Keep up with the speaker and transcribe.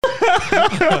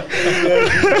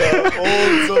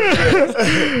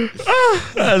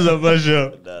That's a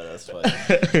pleasure. Nah, that's fine.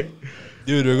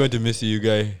 Dude, we're going to miss you,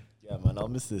 guy. Yeah, man, I'll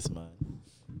miss this, man.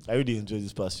 I really enjoyed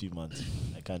this past few months.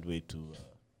 I can't wait to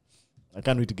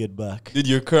get back. Dude,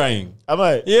 you're crying. Am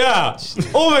I? Yeah.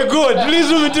 Oh my God! Please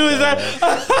do it too. Is that?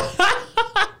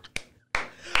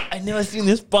 I never seen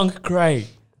this punk cry.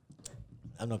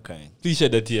 I'm not crying. Please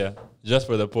shed a tear just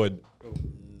for the pod.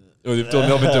 Oh, they've told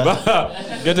Melvin to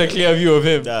get a clear view of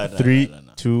him. Nah, 3,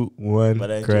 2, 1, But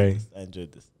I cry.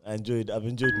 enjoyed this. I've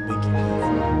enjoyed making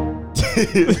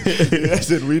this. I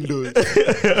said Windows.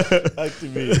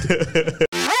 Activate.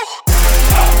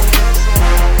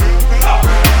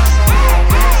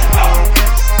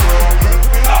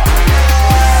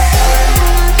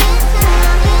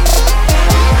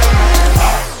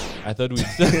 I thought we'd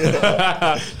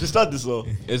To start this off.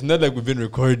 It's not like we've been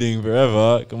recording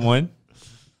forever. Come on.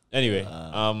 Anyway,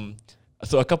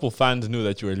 so a couple fans knew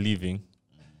that you were leaving.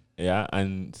 Yeah,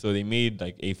 and so they made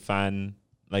like a fan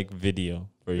like video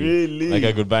for you. Really? Like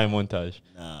a goodbye montage.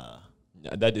 Nah.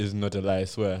 That is not a lie, I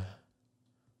swear.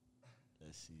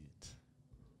 Let's see it.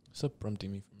 Stop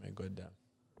prompting me for my goddamn.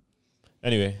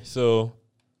 Anyway, so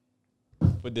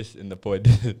put this in the pod.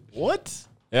 What?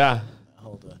 Yeah.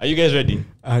 Hold on. Are you guys ready? Do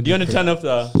you want to turn up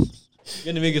the... You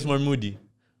want to make us more moody?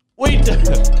 Wait!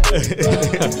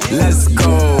 Let's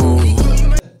go.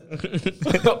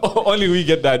 Only we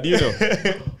get that, do you know?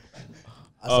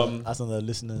 As on the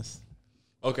listeners.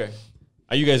 Okay.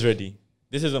 Are you guys ready?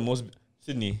 This is the most...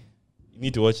 Sydney, you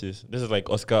need to watch this. This is like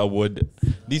Oscar award.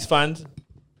 These fans,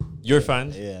 your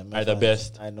fans, Yeah, my are the fans.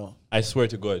 best. I know. I swear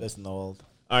to God. Best in the world.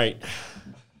 All right.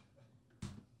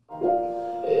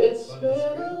 It's been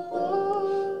a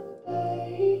long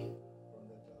day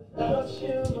without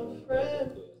you, my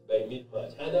friend.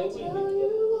 And I tell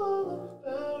you all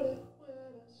about it when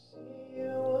I see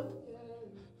you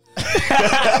again.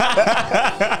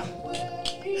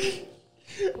 Away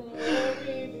from where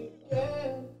we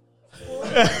began.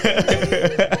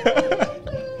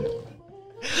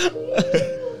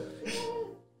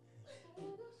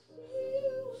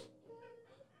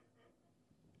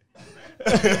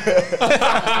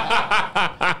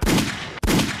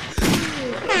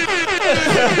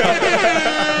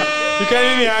 You can't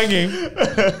leave me hanging.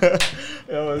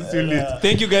 That was too lit.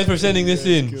 Thank you guys for sending this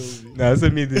in. Now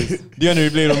send me this. Do you want to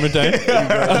replay it one more time?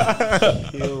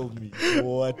 Kill me.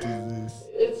 What is this?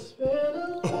 It's been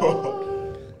a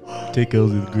long Take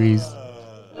L's with Grease.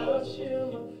 without you,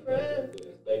 my friend.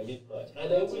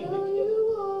 And I tell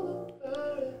you all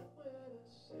about it when I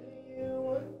see you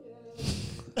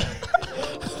again.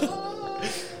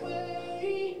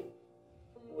 Away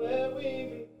from where we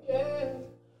began.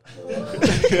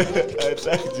 I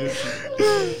attacked you.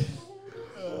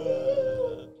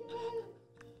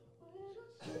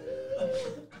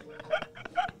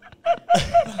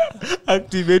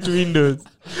 Activate Windows.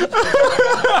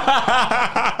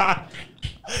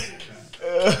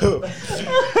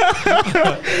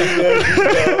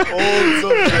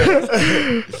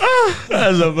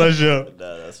 That's a pleasure.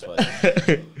 Nah, that's fine.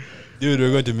 Dude,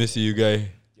 we're going to miss you, guy.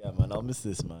 Yeah, man, I'll miss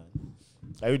this, man.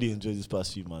 I really enjoyed this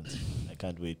past few months. I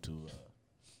can't wait to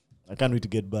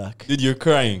get back. Dude, you're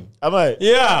crying. Am I?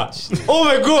 Yeah. Oh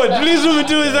my God! Please do it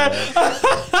too. Is that?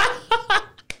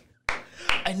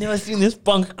 I never seen this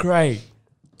punk cry.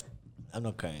 I'm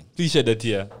not crying. Please shed a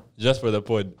tear just for the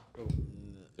pod.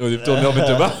 Oh, they've told Melvin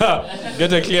to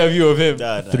get a clear view of him.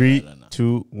 Nah, 3,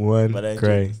 2, 1, But I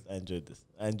cry. enjoyed this.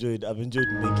 I've enjoyed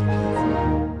making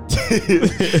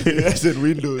this. I said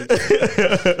Windows.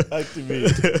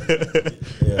 Activate.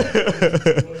 Yeah.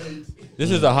 This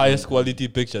is the highest quality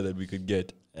picture that we could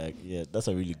get. Yeah, that's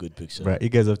a really good picture. Right, you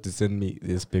guys have to send me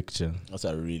this picture. That's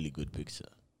a really good picture.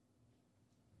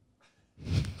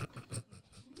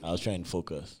 I was trying to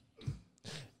focus.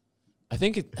 I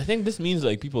think this means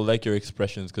like people like your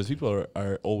expressions because people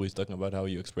are always talking about how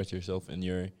you express yourself and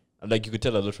your like you could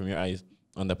tell a lot from your eyes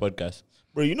on the podcast.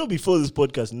 Bro, before this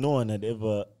podcast, no one had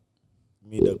ever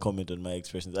made a comment on my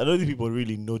expressions. I don't think people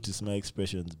really noticed my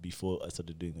expressions before I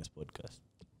started doing this podcast.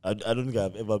 I don't think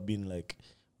I've ever been like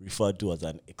referred to as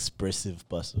an expressive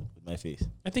person with my face.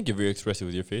 I think you're very expressive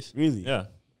with your face. Really? Yeah.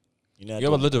 You know, You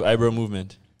have a lot of eyebrow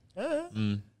movement.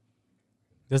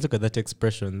 Just look at that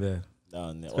expression there.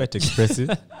 down there. It's quite expressive.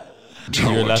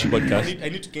 Your last podcast. I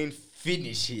need to go and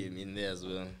finish him in there as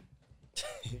well.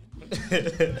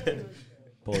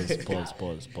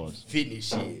 Pause.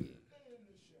 Finish him.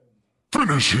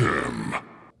 Finish him.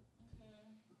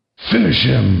 Finish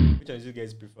him. Which one do you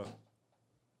guys prefer?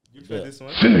 You prefer Yeah. this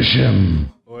one? Finish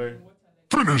him. Or,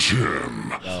 Finish him.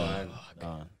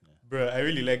 Down. bruh, I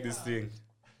really like this thing.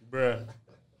 Bruh.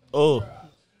 Oh,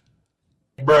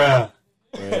 Bruh.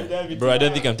 Bro, I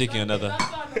don't think I'm taking another.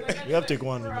 you have to take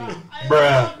one with me.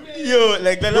 Bruh. Yo,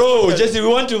 like that. Bro, Jesse, we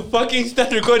want to fucking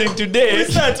start recording today. We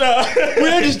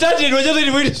already started. We're just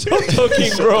waiting for you to stop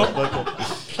talking, bro.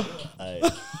 Aye.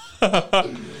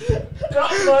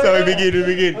 So we begin. We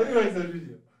begin.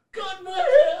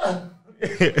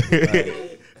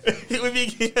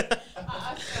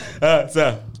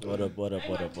 Sir. What up?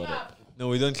 No,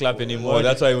 we don't clap anymore.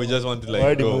 That's why we just want to Why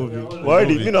like the go. movie? Why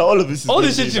the, you know, all of this is All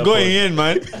this going shit is in going upon- in,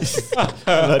 man.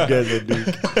 That guys are doing.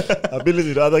 I've been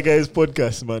listening to other guys'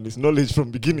 podcasts, man. It's knowledge from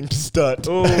beginning to start.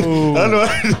 Oh, I know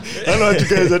what you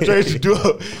guys are trying to do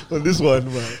on this one,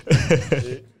 man.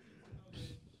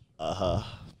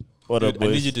 What up, dude, I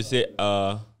boys? need you to say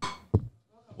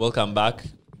welcome back,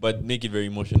 but make it very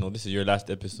emotional. This is your last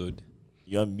episode.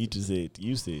 You want me to say it?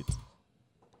 You say it.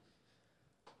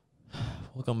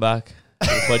 Welcome back to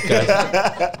the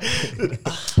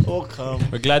podcast. Oh, come.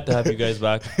 We're glad to have you guys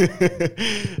back.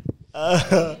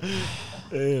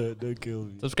 Yeah, don't kill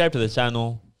me. Subscribe to the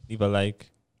channel. Leave a like.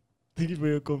 Thank you for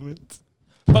your comment.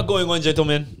 What's going on,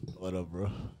 gentlemen? What up, bro?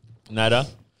 Nada.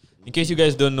 In case you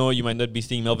guys don't know, you might not be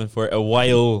seeing Melvin for a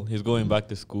while. He's going back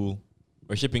to school.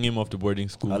 We're shipping him off to boarding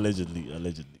school. Allegedly.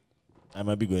 I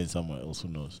might be going somewhere else. Who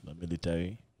knows? The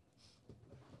military.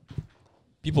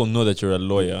 People know that you're a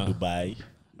lawyer. Dubai.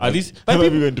 At least, I might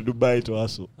be people, going to Dubai to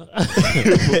hustle.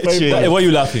 why are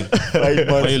you laughing? 5 months Why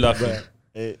are you to laughing? Dubai.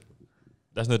 Hey,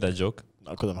 That's not a joke.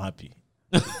 because I'm happy.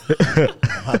 I'm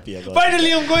happy about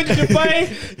Finally, I'm going to Dubai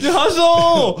to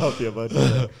hustle. I'm happy about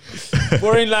that.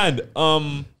 Foreign land.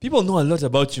 People know a lot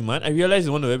about you, man. I realized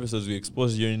in one of the episodes we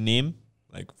exposed your name,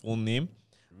 like full name,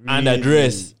 and Really?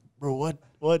 address. Bro, what?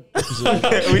 He's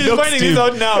finding this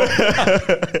out now.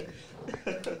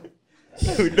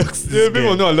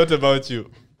 People know a lot about you.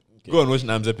 Go and watch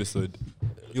Nam's episode.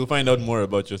 You'll find out more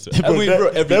about yourself. I mean,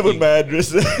 bro, That was everything. my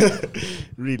address.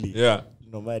 Really? Yeah.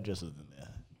 No, my address wasn't there.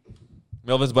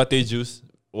 Melvin's birthday juice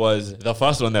was the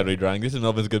first one that we drank. This is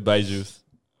Melvin's goodbye juice.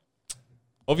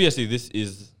 Obviously, this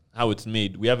is how it's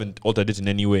made. We haven't altered it in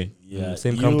any way Yeah.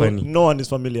 Same company. No one is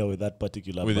familiar with that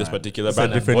particular with this brand. particular It's a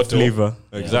brand and different bottle. flavor.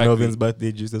 Exactly. Melvin's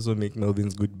birthday juice also make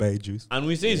Melvin's goodbye juice. And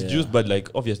we say it's Yeah. juice, but like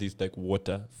obviously it's like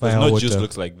water. Fire It's not water. juice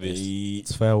looks like this.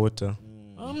 It's fire water.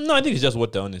 No, I think it's just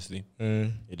water, honestly.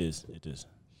 It is. All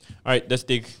right, let's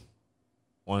take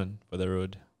one for the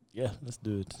road. Yeah, let's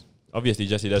do it. Obviously,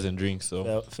 Jesse doesn't drink,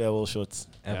 so Farewell shots.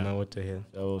 I have Yeah. my water here.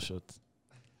 Farewell shots.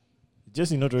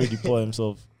 Jesse not already pour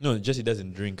himself. no, Jesse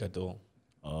doesn't drink at all.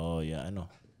 Oh yeah, I know.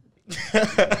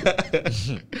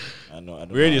 I know.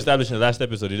 We already established in the last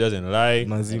episode he doesn't lie.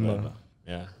 Mazima.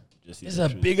 Yeah, Jesse, it's a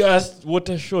big ass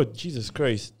water shot. Jesus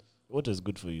Christ! What is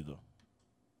good for you though?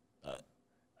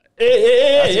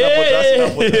 Hey,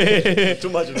 Too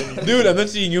much of anything. dude, I'm not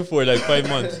seeing you for like 5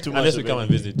 months Too much unless we of come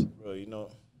and anything. visit. Bro, you know.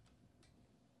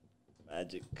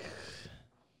 Magic.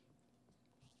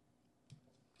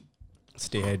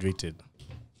 Stay hydrated.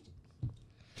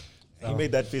 He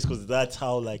made that face because that's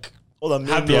how like all the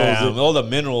minerals, Happy I am. All the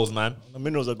minerals, man. the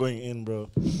minerals are going in, bro.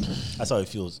 That's how it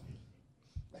feels.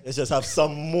 Let's just have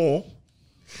some more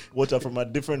water from a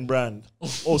different brand.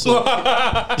 Also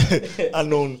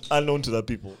unknown to the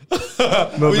people. We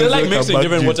Melvin's just like a mixing bad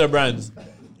different juice. water brands.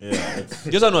 Yeah.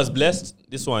 This one was blessed.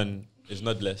 This one is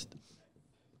not blessed.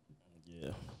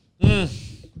 Yeah.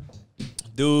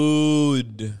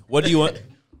 Dude, what do you want?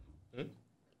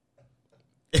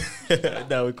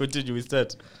 Now we continue. We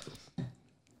start.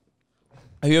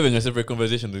 Are you having a separate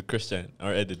conversation with Christian,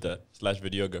 our editor /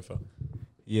 videographer?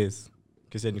 Yes.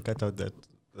 Christian, you cut out that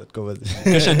conversation.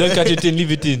 Christian, don't cut it in,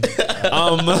 leave it in.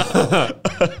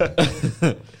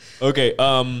 Okay,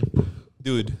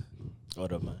 dude,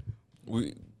 What up, man?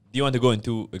 do you want to go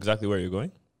into exactly where you're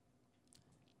going?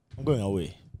 I'm going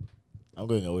away. I'm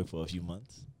going away for a few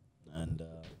months. And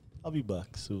I'll be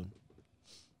back soon.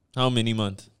 How many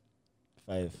months?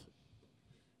 5.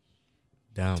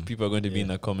 Damn. People are going to be in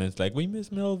the comments like, we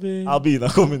miss Melvin. I'll be in the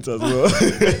comments as well.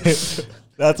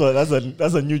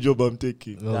 That's a new job I'm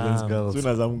taking. Melvin's Damn. As girls. soon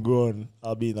as I'm gone,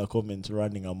 I'll be in the comments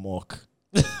running amok.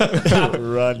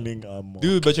 Running amok.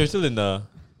 Dude, but you're still in the...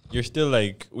 You're still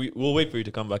like... We'll wait for you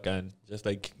to come back and just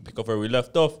like pick up where we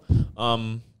left off.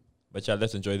 But yeah,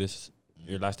 let's enjoy this.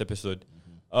 Your last episode.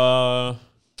 What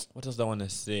else do I want to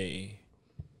say?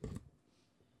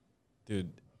 Dude,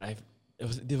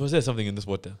 was there something in this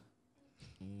water?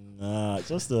 Nah,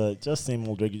 just same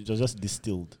old regular, just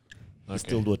distilled.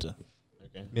 Distilled water.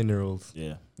 Okay. Minerals.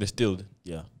 Yeah. Distilled.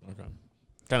 Yeah. Okay.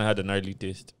 Kind of had a gnarly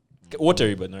taste.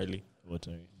 Watery, but gnarly.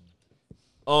 Water.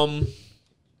 All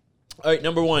right,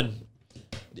 number one.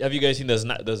 Have you guys seen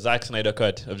the Zack Snyder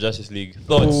cut of Justice League?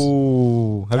 Thoughts?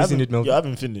 Oh, have you seen it, Mel? Yeah, I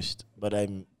haven't finished, but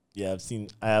I've seen.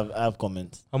 I have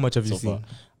comments. How much have you so far. seen,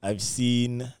 I've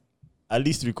seen at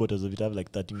least 3/4 of it. I have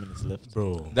like 30 minutes left.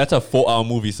 bro? That's a 4-hour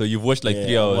movie, so you've watched like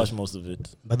 3 I hours. watched most of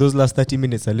it. But those last 30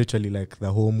 minutes are literally like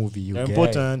the whole movie. You They're get.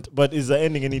 important, but is the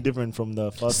ending any different from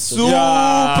the first? Super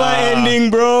Yeah. ending,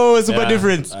 bro. Super Yeah.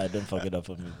 different. I don't fuck it up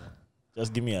for me. Bro.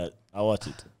 Just give me I'll watch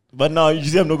it. But now you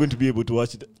see, I'm not going to be able to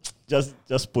watch it. Just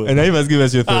spoil. And now you must give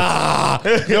us your thoughts.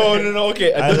 No.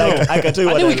 Okay, I don't know. I can tell you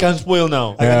I what think we can spoil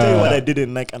now. I can tell you Yeah. what I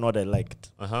didn't like and what I liked.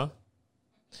 Uh-huh.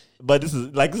 But this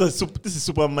is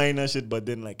super minor shit. But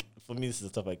then, like, for me, this is the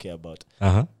stuff I care about.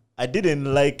 Uh-huh. I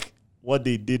didn't like what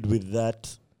they did with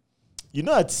that. You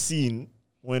know that scene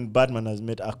when Batman has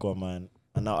met Aquaman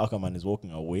and now Aquaman is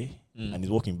walking away and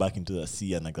he's walking back into the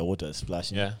sea and like the water is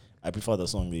splashing. Yeah. I prefer the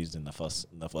song they used in the first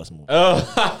movie.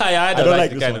 Oh, yeah, I don't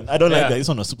like the this kind one. of- I don't like yeah. that. This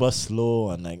one was super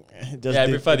slow and like just Yeah, I didn't-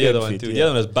 prefer the it other didn't one fit, too. yeah. The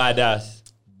other one was badass.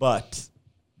 But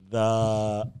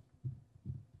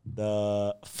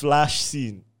the Flash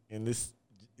scene in this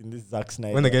Zack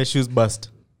Snyder, When the guy's shoes bust.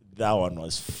 that one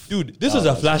was Dude, this that was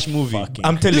a was Flash movie. fucking-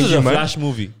 I'm telling This was you, a man. Flash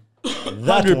movie.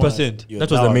 that 100%. one- yo,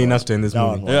 That was the one main actor in this that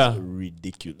movie. one was Yeah.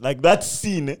 ridiculous. Like that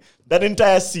scene, that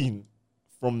entire scene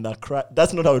from the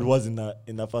that's not how it was in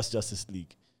the first Justice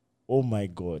League. Oh my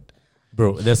god.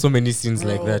 Bro, there's so many scenes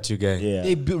like that, you guys. Yeah.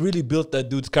 They really built that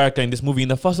dude's character in this movie. In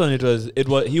the first one, he And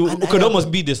could I- almost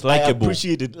be I dislikable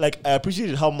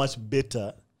appreciated how much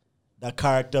better the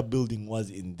character building was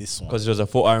in this one. because it was a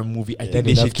 4-hour movie. I Yeah. think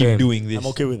they Enough should keep time. doing this. I'm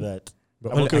okay with that.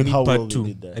 Bro, I'm I okay with need how well part they 2.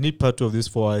 did that. I need part 2 of this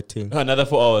 4-hour thing. Another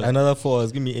 4 hours. Another 4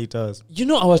 hours. Give me 8 hours. You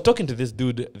know, I was talking to this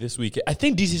dude this week. I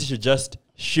think DC should just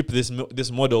ship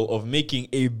this model of making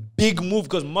a big move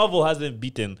because Marvel hasn't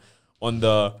beaten on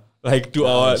the like 2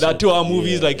 hour that 2 hour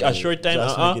movies like a short time.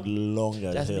 Just make it long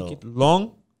as Just hell. make it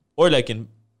long or like in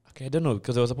I don't know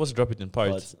because I was supposed to drop it in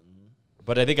parts,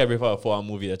 but I think I prefer a 4-hour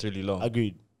movie that's really long.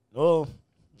 Agreed. Oh,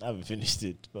 I haven't finished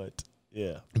it, but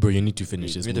yeah. Bro, you need to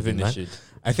finish this We need to movie, finish man. it.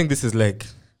 I think this is like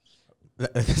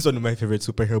it's one of my favorite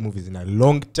superhero movies in a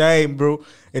long time, bro.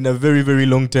 In a very, very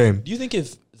long time. Do you think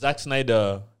if Zack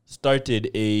Snyder started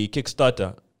a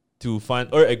Kickstarter to fund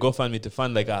or a GoFundMe to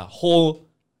fund like a whole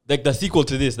like the sequel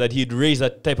to this that he'd raise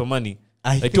that type of money?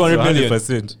 I Like think 200 so, million.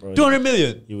 100%. Bro, 200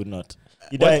 million. He would not.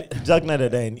 He died. Zack Snyder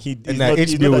died. He's And not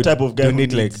HBO the would type of guy who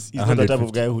donate, like, needs. He's not the type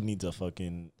of 150. guy who needs a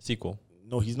fucking. Sequel.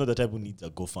 No, he's not the type who needs a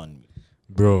GoFundMe.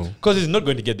 Bro. Because he's not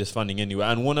going to get this funding anyway.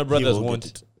 And Warner Brothers He will won't.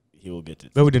 get it. He will get it.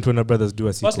 Why wouldn't Warner Brothers do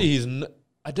a sequel? Firstly, he's.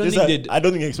 I don't This think a- they'd. I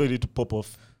don't think I expect it to pop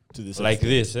off to this Like extent.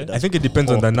 this, eh? I think it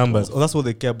depends on the Pop numbers. off. Oh, that's what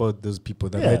they care about, those people,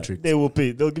 the Yeah, metrics. they will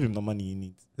pay. They'll give him the money he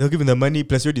needs. They'll give him the money,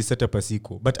 plus you already set up a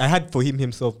sequel. But I had for him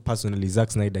himself personally,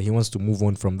 Zack Snyder, he wants to move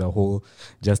on from the whole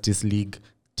Justice League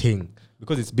thing.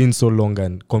 Because it's been so long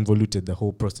and convoluted, the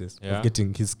whole process Yeah. of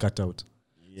getting his cut out.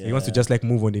 Yeah. So he wants to just like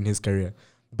move on in his career.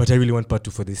 But I really want part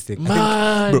 2 for this thing. I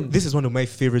Man. think, bro, this is one of my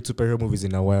favorite superhero movies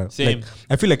in a while. Same. Like,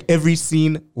 I feel like every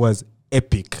scene was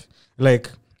epic. Like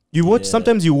you watch, Yeah.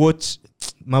 sometimes you watch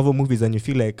Marvel movies and you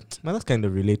feel like, man, that's kind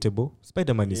of relatable.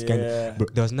 Spider-Man is kind Yeah. of, bro,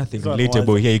 there was nothing This one relatable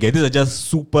was- here. You get these are just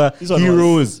This one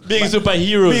superheroes. Big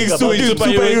superheroes. Big about this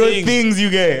superhero things you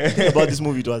thing get. about this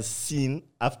movie, it was scene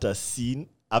after scene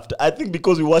after. I think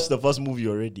because we watched the first movie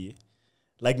already,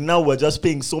 like now we're just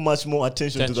paying so much more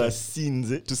attention to the Attention.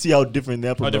 scenes to see how different they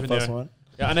are from the different they first are. one.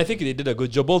 Yeah, and I think they did a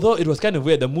good job. Although it was kind of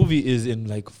weird. The movie is in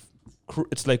like.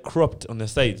 It's like cropped on the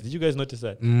sides. Did you guys notice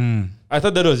that? I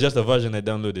thought that was just a version I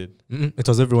downloaded. It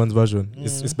was everyone's version.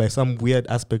 It's by some weird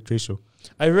aspect ratio.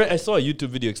 I saw a YouTube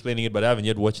video explaining it, but I haven't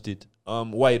yet watched it.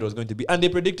 Why it was going to be, and they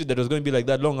predicted that it was going to be like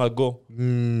that long ago,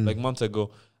 like months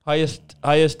ago. Highest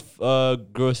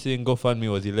grossing GoFundMe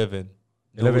was 11.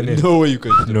 11 No way you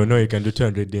could. No, you can do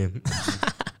 200 damn.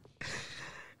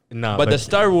 Nah, But the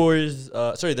Star Wars,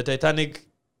 the Titanic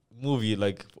movie,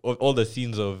 like all the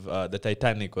scenes of the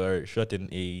Titanic were shot in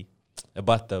a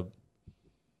bathtub.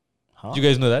 Huh? Do you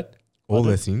guys know that? all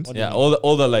the scenes. What do you Yeah, mean?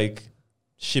 all the like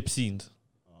ship scenes.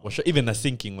 Was shot, even the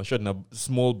sinking was shot in a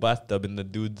small bathtub in the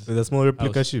dude's. With a small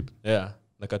replica House. ship. Yeah,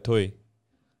 like a toy.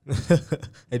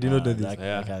 I did not know this. That,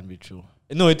 Yeah. that can't be true.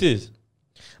 No, it is.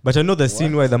 But I know the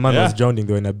scene where the man was Yeah. drowning,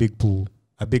 they were in a big pool.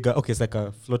 A bigger, okay, it's like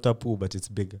a floater pool, but it's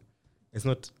bigger. It's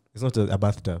not a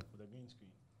bathtub.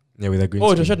 Yeah, with a green Oh,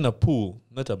 it was screen. shot in a pool,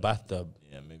 not a bathtub.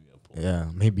 Yeah, maybe a pool. Yeah,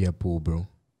 maybe a pool, bro.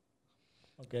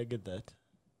 Okay, I get that.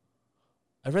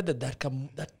 I read that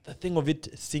the thing of it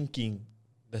sinking,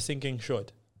 the sinking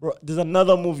shot. Bro, there's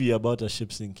another movie about a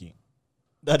ship sinking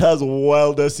that has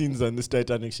wilder scenes than this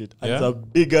Titanic shit. And it's Yeah? a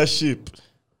bigger ship.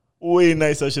 Way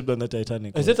nicer ship than the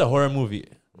Titanic. Is was. it a horror movie?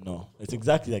 No, it's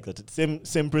exactly like that.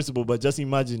 Same principle, but just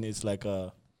imagine it's like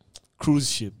a cruise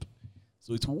ship.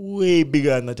 So it's way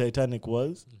bigger than the Titanic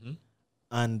was. Mhm.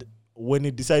 And when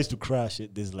it decides to crash,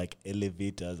 there's like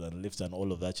elevators and lifts and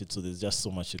all of that shit. So there's just so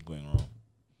much shit going wrong.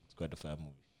 It's quite a fire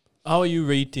movie. How are you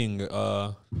rating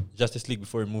Justice League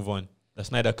before we move on? The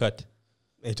Snyder Cut.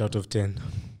 8 out of 10.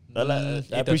 I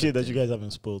eight appreciate that you guys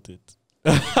haven't spoiled it.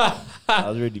 I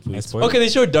was ready for I it. spoiled Okay, they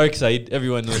showed Darkseid.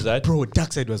 Everyone knows that. Bro,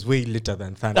 Darkseid was way later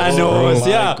than Thanos. Thanos, my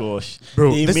yeah. gosh.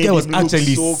 Bro, They this made guy was him look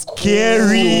actually so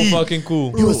scary. So fucking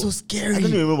cool. He was so I scary. don't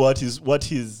even remember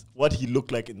what he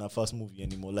looked like in the first movie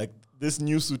anymore. Like this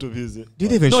new suit of his. Did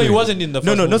they even No, show he him? wasn't in the No,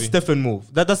 first no, not movie. Steppenwolf.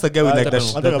 That's the guy with like that.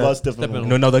 Steppenwolf. I'm talking about Stephen. Steppenwolf.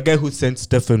 No, now the guy who sent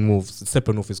Steppenwolf.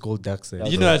 Steppenwolf is called Darkseid.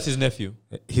 Did you know that's his nephew?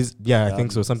 He's I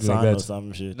think so, something like Or that.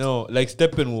 some shit. No, like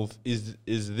Steppenwolf is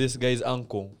this guy's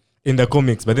uncle. In the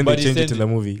comics, but then But they he changed it said- in the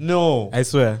movie. No. I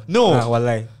swear. No.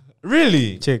 Walai.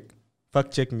 Really? Check.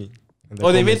 Fact check me. In the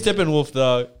Oh, they made comics. Steppenwolf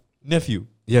the nephew.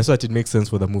 Yeah, so that it makes sense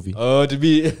for the movie. Oh, to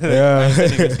be Yeah.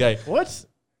 understanding this guy. What?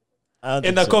 I don't In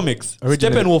think the so. comics,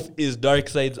 Originally- Steppenwolf is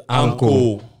Darkseid's Uncle.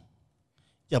 uncle.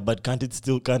 Yeah, but can't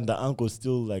the uncle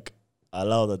still like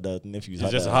allow that the nephew is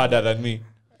He's just harder than me.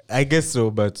 I guess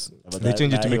so, but they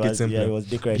changed it to make it simpler. Yeah, he was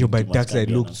decorated. Yo, but too much Darkseid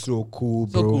Guardian looked now. so cool,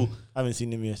 So bro. cool. I haven't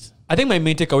seen him yet. I think my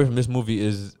main takeaway from this movie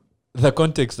is the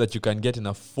context that you can get in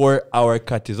a 4-hour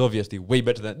cut is obviously way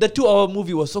better than the 2-hour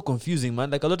movie. Was so confusing, man.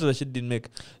 Like a lot of the shit didn't make.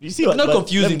 You see, It's not but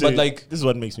confusing, let me tell but you, like- this is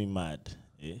what makes me mad.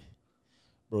 Yeah?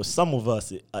 Bro, some of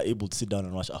us are able to sit down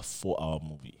and watch a 4-hour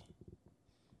movie.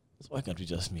 So why can't we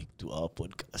just make 2-hour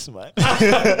podcasts, man?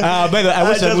 By the way, I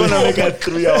watched that just want to movie. make a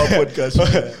 3-hour podcast.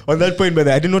 man. On that point, by the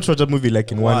way, I did not watch that movie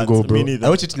like in one Once, go, bro. me neither. I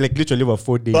watched it like literally over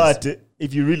 4 days. But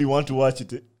if you really want to watch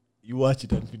it, you watch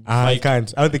it and finish. I Like-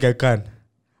 can't. I don't think I can.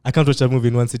 I can't watch that movie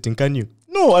in one sitting. Can you?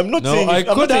 No, I'm not No, saying. I I'm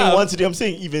not could saying have. once a day. I'm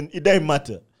saying even it doesn't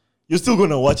matter. You're still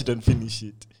gonna watch it and finish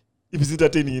it if it's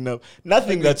entertaining enough.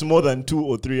 Nothing that's more than 2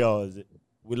 or 3 hours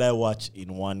will I watch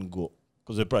in one go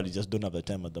because I probably just don't have the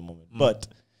time at the moment. But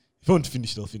if I want to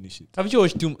finish it, I'll finish it. Haven't you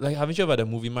watched haven't you ever had a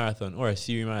movie marathon or a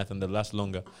series marathon that lasts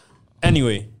longer?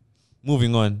 Anyway,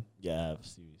 moving on. Yeah, I have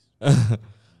series.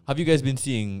 Have you guys been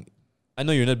seeing? I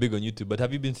know you're not big on YouTube, but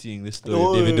have you been seeing this story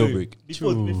of David Dobrik?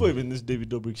 Before even this David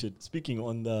Dobrik shit. Speaking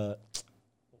on the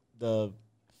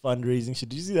fundraising shit,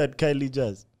 did you see that Kylie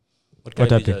Jazz What What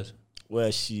Kylie happened? does?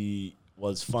 where she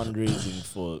was fundraising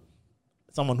for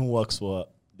someone who works for her?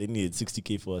 They needed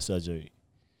 60K for her surgery.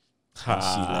 And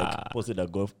she like posted a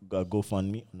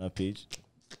GoFundMe on her page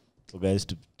for guys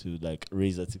to like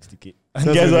raise that 60K. And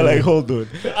That's guys are really- like, hold on,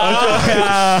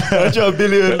 aren't you a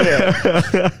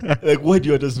billionaire? Like, why do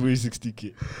you just raise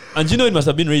 60K? And you know it must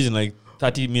have been raising like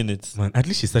 30 minutes. Man, at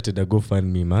least she started a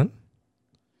GoFundMe, man.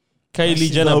 Kylie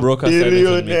She's Jenner a broke her silence on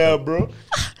billionaire, makeup. bro.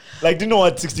 Like, do you know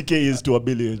what 60K is to a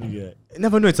billion? Yeah. I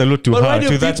never know it's a lot to But why her, do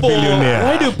to that people? billionaire.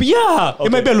 Why do yeah? Okay.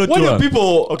 It might be a lot Why to do her.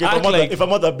 people Okay, act like? if I'm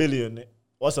not a billion,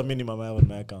 what's the minimum I have on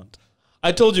my account?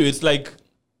 I told you it's like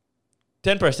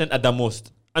 10% at the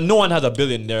most, and no one has a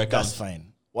billion in their account. That's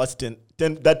fine. What's 10?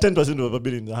 That 10% of a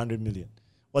billion is 100 million.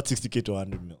 What's 60K to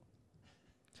 100 mil?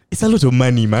 It's a lot of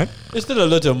money, man. It's still a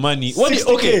lot of money. What?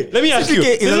 60K. Okay, let me ask you.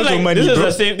 60K is a lot of money, this is bro.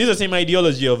 the same. This is the same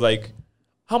ideology of like,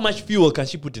 how much fuel can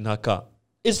she put in her car?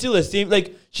 It's still the same.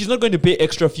 Like, she's not going to pay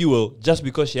extra fuel just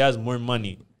because she has more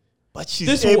money. But she's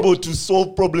This able to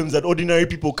solve problems that ordinary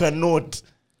people cannot.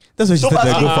 That's why she Don't started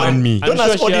a ask, GoFundMe. I'm don't sure ask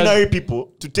she has- ordinary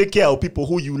people to take care of people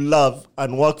who you love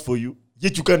and work for you.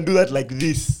 Yet you can do that like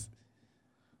this.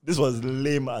 This was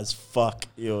lame as fuck.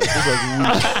 Yo, this was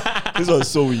weak. This was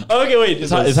so weak. Okay, wait.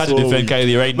 It's hard to so defend weak.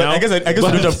 Kylie right But now. I guess we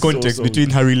But- don't have so, context so between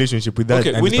her relationship with that.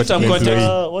 Okay, and we this need some particular context.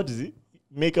 employee. What is it?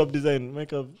 Makeup design,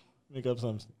 makeup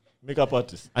something. Makeup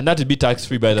artist. And that'd be tax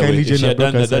free, by the Kylie way. If she Jenner had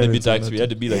done broke her that, that'd be silence on tax free. that.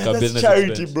 That'd be like Yeah, a that's business charity,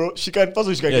 expense. bro. She can get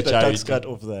Yeah, a tax charity. cut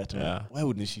off that. Man. Yeah. Why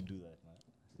wouldn't she do that?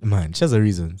 Man? Man, she has her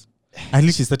reasons. At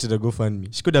least she started a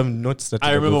GoFundMe. She could have not started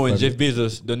I a remember when GoFundMe. Jeff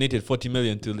Bezos donated 40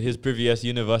 million to his previous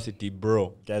university,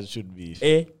 bro. Guys should be.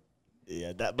 Eh?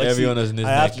 Yeah, that. Everyone is in his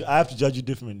I neck. have to judge you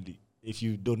differently. If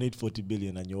you donate 40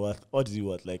 billion and you're worth, what is it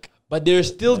worth? Like, But they're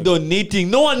still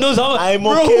donating. No one knows how. I'm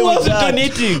bro, okay who with else is that.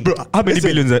 donating? Bro, how many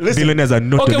Listen. billionaires are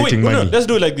not Okay, wait. donating No, money? let's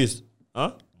do it like this.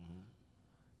 Huh?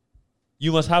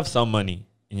 You must have some money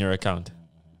in your account.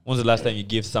 When's the last time you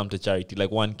gave some to charity? Like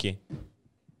 1K.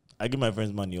 I give my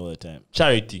friends money all the time.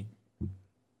 Charity.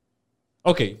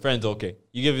 Okay, friends, okay.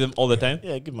 You give them all the time?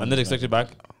 Yeah, I give my And then friends expect it back?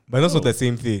 But that's not the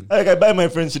same thing. Like, I buy my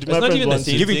friends shit. It's My not friends even the want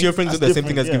same shit. Giving to your friends is That's not the same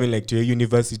thing as different, giving like to a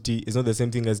university. It's not the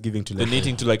same thing as giving to like.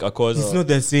 Donating to like a cause? It's not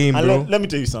the same, And bro. let me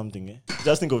tell you something.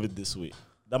 Just think of it this way: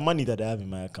 the money that I have in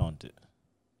my account,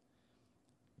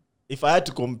 if I had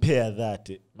to compare that,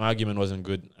 My argument wasn't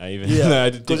good. I even yeah, I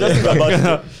didn't because take just it. think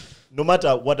about it. No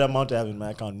matter what amount I have in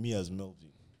my account, me as Melvin,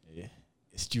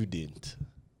 a student,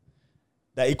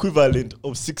 the equivalent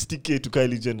of 60K to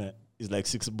Kylie Jenner is like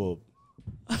 6 bob.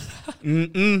 I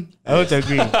don't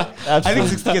agree. I think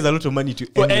 60K is a lot of money to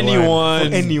For anyone.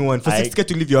 For anyone. For I- 60K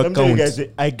to leave your Let me tell you account. guys,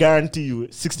 I guarantee you,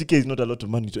 60K is not a lot of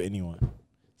money to anyone.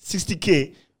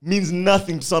 60K means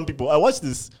nothing to some people. I watched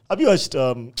this. Have you watched 2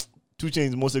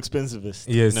 Chainz Most Expensivest?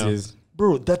 Yes, No. yes.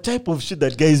 Bro, the type of shit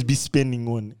that guys be spending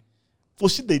on for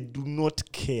shit they do not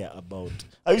care about.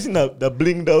 Have you seen the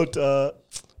blinged out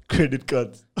credit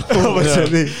cards? How much are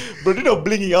they? Bro, they're not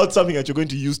blinging out something that you're going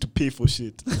to use to pay for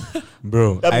shit.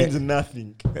 Bro, That means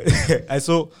nothing. I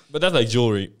saw, But that's like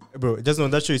jewelry. bro, just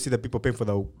on that show, you see the people paying for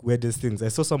the weirdest things. I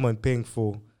saw someone paying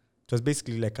for, it was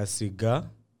basically like a cigar,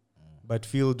 but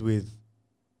filled with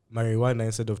marijuana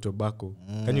instead of tobacco.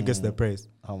 Can you guess the price?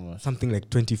 How much? Something like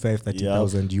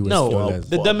 30,000 US No, dollars.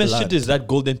 the For dumbest blood. shit is that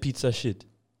golden pizza shit.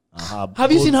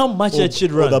 Have you seen how much that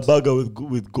shit Or the runs? burger with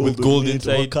gold, With gold on it,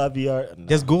 or inside. caviar.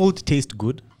 Does gold taste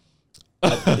good?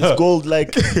 It's gold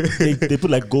like they put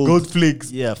like gold. Gold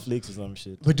flakes. Yeah, flakes or some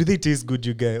shit. But do they taste good,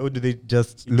 you guys? Or do they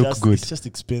just It look just- good? It's just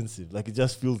expensive. Like it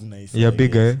just feels nice. Yeah, I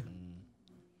bigger, guess.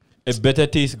 It better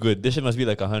taste good. This shit must be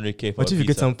like 100K for What a if you get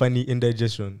pizza. some funny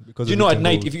indigestion? Because Do you of know at eating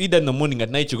night, gold? if you eat that in the morning, at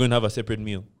night you're going to have a separate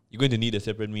meal. You're going to need a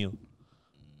separate meal.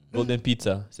 Golden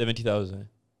pizza, 70,000.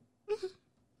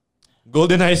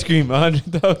 Golden ice cream,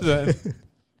 100,000.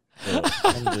 Yeah,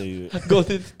 let me tell you,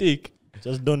 Golden steak.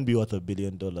 just don't be worth $1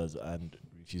 billion and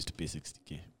refuse to pay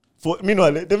 60K. For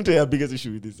meanwhile, let me tell you our biggest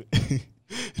issue with this.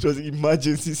 It was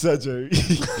emergency surgery.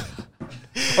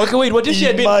 Okay, wait, what if she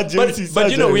had been... But Emergency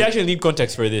you know, we surgery. actually need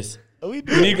context for this. Are we We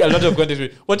doing? need a lot of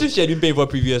context. What if she had been paying for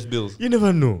previous bills? You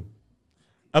never know.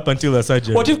 Up until the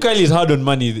surgery. What if Kylie is hard on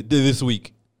money this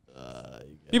week?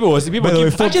 People By the way, keep...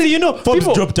 Forbes- Actually, you know... Forbes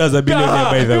people, dropped us a billionaire,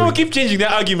 by the people way. keep changing their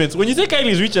arguments. When you say Kylie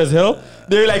is rich as hell,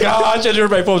 they're like, I changed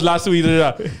by Forbes last week. da,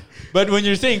 da, da. But when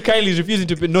you're saying Kylie is refusing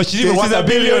to pay... No, she's even worth She's a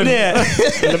billion.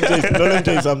 Let me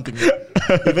tell you something.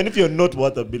 Even if you're not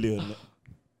worth $1 billion,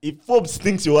 if Forbes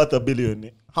thinks you're worth $1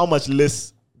 billion, how much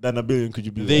less than $1 billion could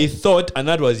you be They worth? thought, and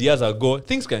that was years ago,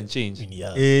 things can change.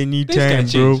 Yeah. Things Anytime, can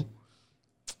bro. change.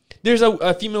 There's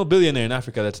a female billionaire in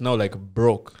Africa that's now like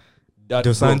broke. That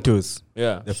Dos broke. Santos,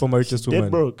 Yeah. the former richest Dead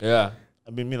woman. broke. Yeah.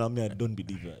 I mean, I don't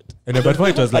believe that. And but why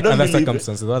it was like I don't other believe it.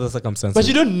 circumstances, other circumstances. But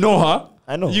you don't know her.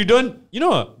 I know. You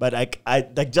know her. But I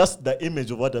like just the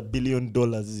image of what $1 billion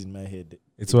is in my head.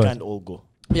 It's it what? can't all go.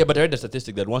 Yeah, but I read the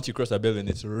statistic that once you cross $1 billion,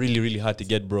 it's really, really hard to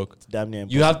get broke. It's damn near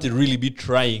You have to really be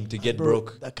trying to get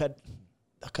broke. The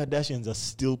Kardashians are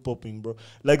still popping, bro.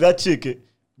 Like that chick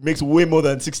makes way more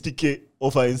than 60K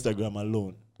off her Instagram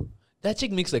alone. That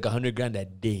chick makes like 100 grand a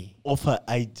day. Off her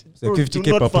IT. like 50K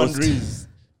do not per post. fundraise.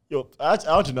 Yo, I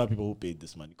want to know people who paid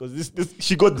this money because this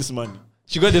she got this money.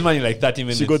 She got this money in like 30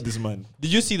 minutes. She got this money.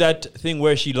 Did you see that thing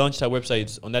where she launched her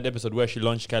websites on that episode where she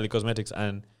launched Kylie Cosmetics,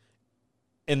 and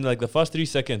in like the first 3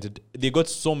 seconds, they got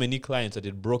so many clients that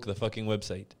it broke the fucking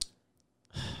website.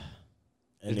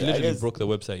 And It I literally guess, broke the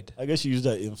website. I guess she used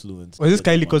that influence. Was this to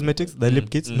get Kylie money. Cosmetics, the lip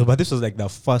kits? No, but this was like the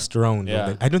first round.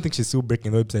 Yeah. I don't think she's still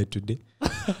breaking the website today.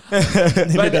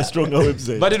 They made a stronger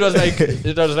website. But it was like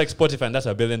Spotify, and that's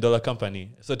 $1 billion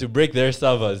company. So to break their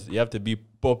servers, you have to be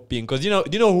popping. Because do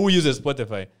you know who uses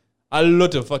Spotify? A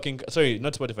lot of fucking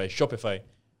not Spotify, Shopify.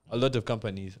 A lot of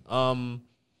companies. yeah,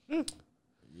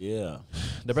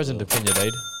 The president of Kenya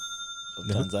died. of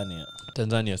Tanzania.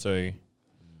 Tanzania, sorry.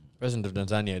 President of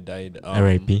Tanzania died.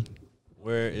 R.I.P.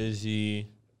 Where is he?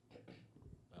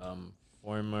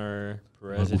 Former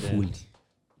president.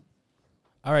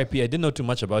 R.I.P. I didn't know too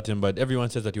much about him, but everyone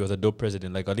says that he was a dope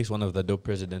president, like at least one of the dope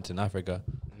presidents in Africa.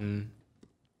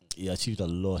 He achieved a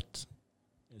lot.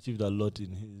 He achieved a lot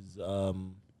in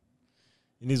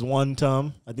his one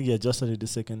term. I think he had just started the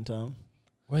second term.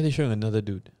 Why are they showing another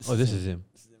dude? Oh, this is him.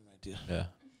 This is him right here. Yeah.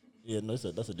 Yeah, no,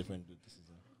 that's a different dude. This is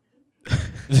him.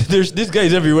 There's this guy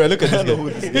is everywhere. Look at I this know guy. who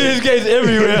this guy This guy is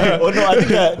everywhere. Oh no, I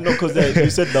think no, because you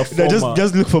said the former.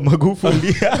 Just look for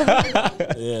Magufuli.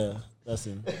 Yeah, that's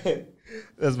him,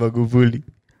 That's Magufuli.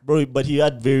 bro. But he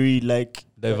had very like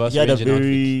Diverse he had a range in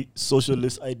very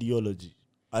socialist ideology,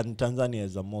 and Tanzania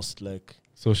is the most like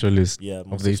Socialist yeah of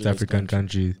most the East socialist African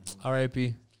country. countries.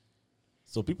 R.I.P.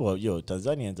 So people are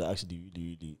Tanzanians are actually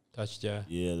really Touched, yeah.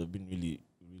 yeah, they've been really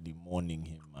mourning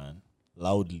him, man,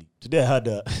 loudly. Today I had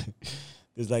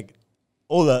there's like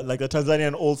all the like the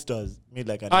Tanzanian All Stars made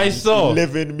like an I saw.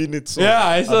 11 minutes. Song Yeah,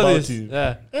 I saw about this. him.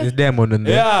 Yeah. Is Diamond on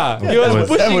there? Yeah. Of He was course.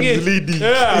 pushing Diamond it. is leading.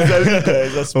 Yeah. He's a leader.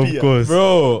 He's a spear. Of course.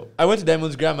 Bro, I went to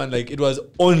Diamond's gram and like it was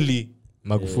only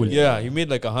Magufuli. Yeah, he made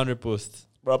like 100 posts.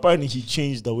 But apparently he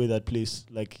changed the way that place,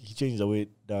 like he changed the way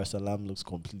Dar es Salaam looks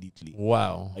completely.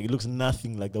 Wow. Like it looks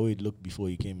nothing like the way it looked before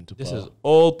he came into This power. is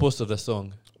all posts of the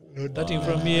song. Starting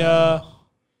from here.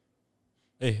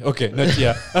 Hey, okay, not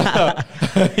here.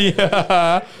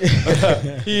 Yeah.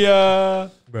 Yeah.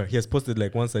 Bro, he has posted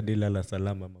like once a day, Lala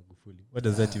Salama Magufuli. What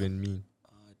does that even mean?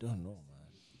 I don't know, man.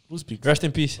 Who speaks? Rest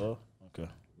in peace. Oh, okay.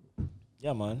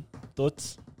 Yeah, man.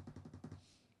 Thoughts?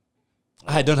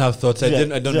 I don't have thoughts. I don't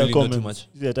really know too much.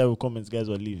 These are the type of comments guys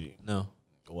were leaving. No.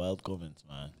 Wild comments,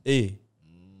 man. Hey.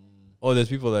 Oh, there's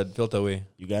people that felt away.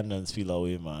 Ugandans feel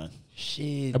away, man.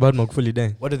 Shit. About Magufuli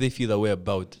dying. What do they feel away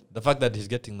about? The fact that he's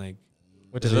getting like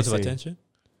What there's did lots they of say? attention?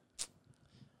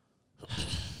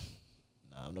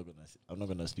 Nah, I'm not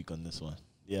gonna speak on this one.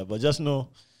 Yeah, but just know,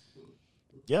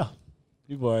 yeah,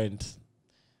 people aren't.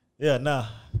 Yeah, nah.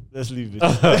 Let's leave it.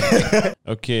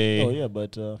 Okay. Oh yeah,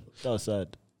 but that was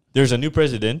sad. There's a new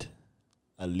president.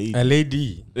 A lady. A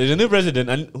lady. There's a new president,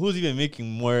 and who's even making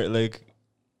more like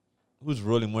who's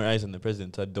rolling more eyes on the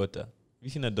president? Her daughter. Have you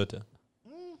seen her daughter?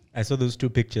 I saw those 2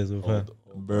 pictures of her.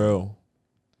 Bro.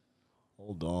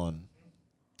 Hold on.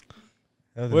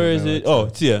 Where is it? Oh,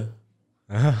 it's here.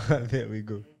 There we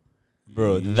go.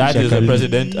 Bro, that is the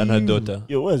president and her daughter.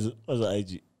 Yo, what's the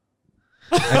IG?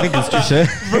 I think it's Trisha.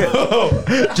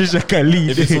 Trisha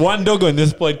Khalid. If it's one dog on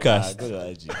this Go podcast, to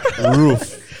IG. Roof.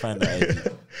 Find the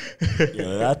IG.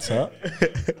 Yo, that's her.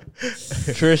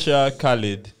 Trisha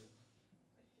Khalid.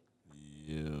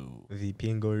 Yo, The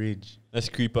Pingo Ridge. Let's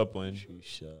creep up on.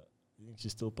 Trisha. You think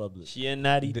she's still public? She a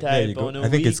naughty There you type go. on a I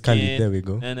think it's Khalid. weekend. There we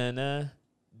go. Nah.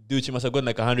 Dude, she must have gotten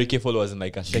like 100K followers in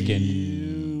like a second.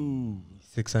 Ew.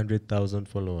 600,000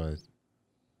 followers.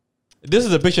 This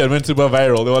is a picture that went super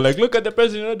viral. They were like, look at the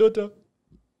president and her daughter.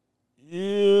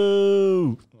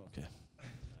 Ew. Okay.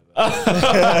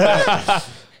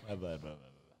 My bad.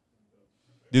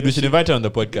 Dude, we should invite her on the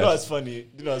You know podcast. what's funny?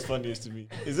 You know what's funniest to me?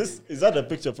 Is that a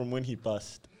picture from when he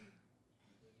passed?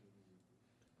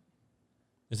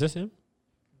 Is this him?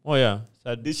 Oh, yeah.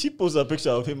 Sad. Did she post a picture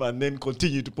of him and then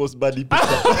continue to post badly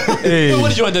pictures? Hey. What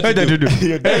did you want her to do?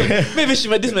 Yo, Diamond, Maybe this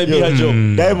might be her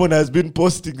job. Diamond has been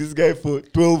posting this guy for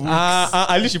 12 weeks.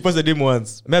 At least she posted him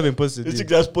once. May have been posted This him. chick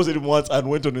just posted him once and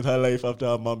went on with her life after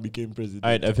her mom became president. All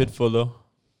right, I've hit follow.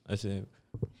 Let's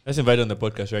invite her on the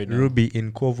podcast right now. Ruby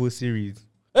in Kovo series.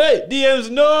 Hey, DMs,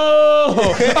 no!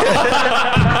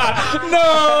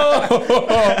 No!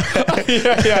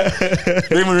 yeah.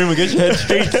 Raymond, get your head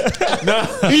straight. No.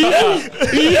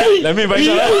 Let me invite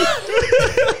her.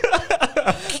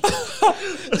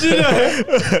 Do you know,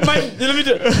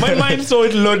 my mind saw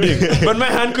it loading, but my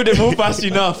hand couldn't move fast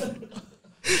enough.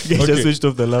 Just Okay. switched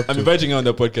off the laptop. I'm inviting her on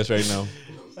the podcast right now.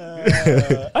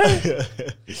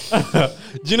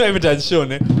 Do you know if it had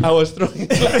shown? I was throwing.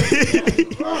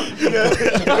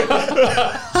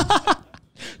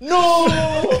 No,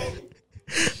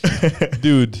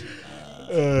 dude.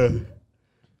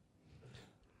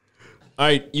 All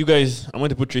right, you guys. I'm going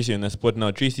to put Tracy on the spot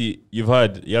now. Tracy, you've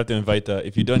heard. You have to invite her.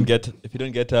 If you don't get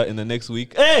her in the next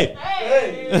week, hey!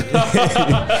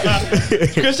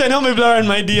 Christian, help me blur in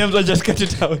my DMs or just cut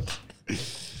it out.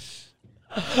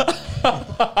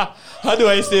 How do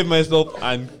I save myself?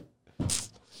 And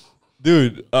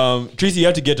dude, Tracy, you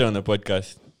have to get her on the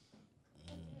podcast.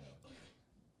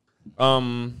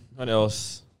 What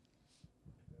else?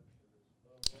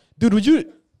 Dude, would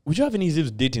you have any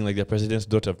zips dating like the president's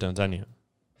daughter of Tanzania?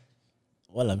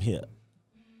 While I'm here.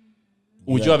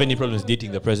 Would you have any problems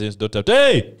dating the president's daughter?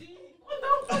 Hey!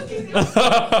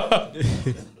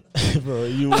 Bro,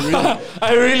 you really...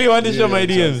 I really want to show my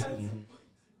DMs.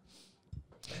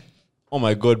 Oh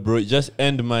my god, bro. Just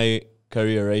end my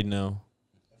career right now.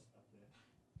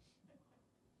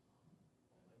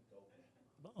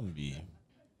 Bambi.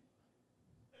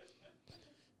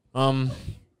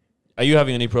 Are you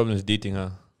having any problems dating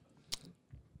her?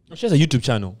 She has a YouTube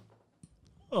channel.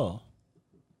 Oh.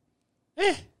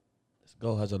 This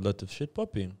girl has a lot of shit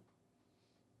popping.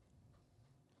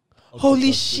 Holy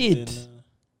Octopus shit. within,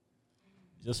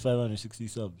 just 560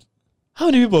 subs. How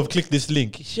many people have clicked this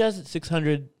link? She has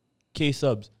 600K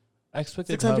subs. I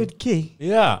expected to have- 600K.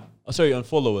 Yeah. Oh, sorry, on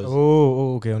followers.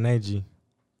 Oh, okay, on IG.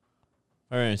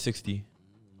 160.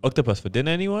 Octopus for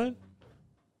dinner, anyone?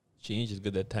 Change is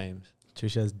good at times.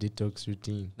 Trisha's detox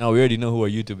routine. Now we already know who we're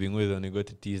YouTubing with when we go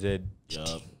to TZ.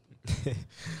 Yup.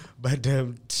 But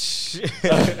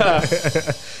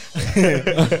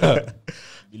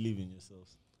Believe in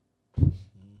yourselves.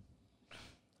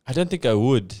 I don't think I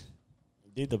would.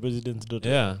 Date the president's daughter.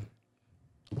 Yeah.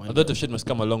 Why A not? lot of shit must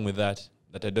come along with that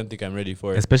I don't think I'm ready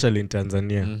for. especially in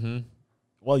Tanzania. Mm-hmm.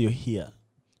 While you're here.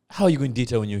 How are you going to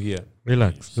date her when you're here?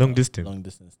 Relax. Long distance. Long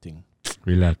distance thing.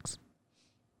 Relax.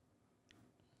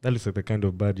 That looks like the kind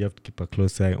of bird you have to keep a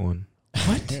close eye on.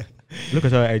 What? Look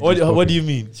at her IG. What do you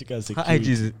mean? She got Her IG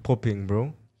security. is popping,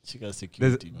 bro. She got There's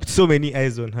security, man. so many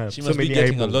eyes on her. She so must be many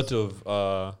getting eyeballs. a lot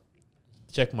of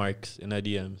check marks in her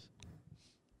DMs.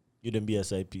 You didn't be a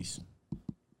side piece.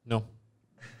 No,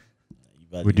 You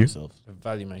value Would you? yourself. I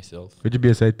value myself. Would you be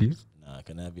a side piece? Nah,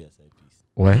 can I be a side piece?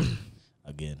 Why?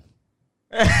 Again.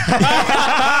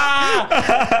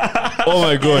 Oh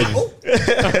my god.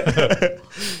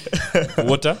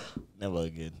 Water? Never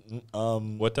again.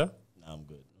 Water? Nah, I'm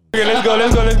good. Okay, let's go.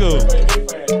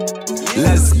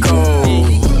 Let's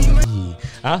go.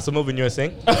 So Melvin, you were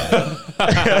saying?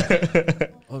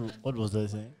 What was I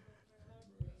saying?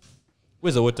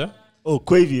 Where's the water? Oh,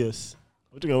 Quavius.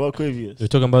 We're talking about Quavius. You're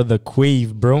talking about the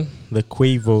Quave, bro. The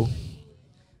Quavo.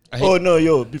 Oh no,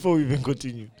 yo! Before we even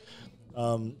continue,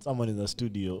 someone in the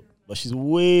studio, but she's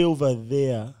way over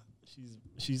there.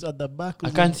 She's at the back. I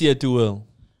can't see her too well.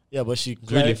 Yeah, but she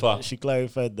really far. She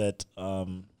clarified that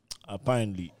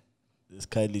apparently this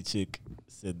Kylie chick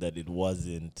said that it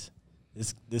wasn't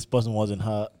this person wasn't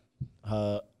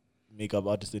her makeup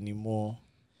artist anymore,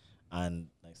 and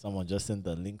like someone just sent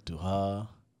the link to her,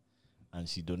 and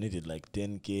she donated like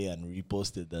 10K and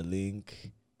reposted the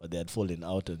link, but they had fallen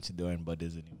out and they weren't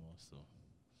buddies anymore. So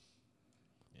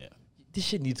yeah, This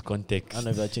shit needs context. I don't know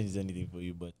if that changes anything for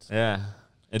you, but Yeah,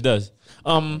 it does.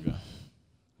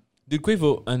 Did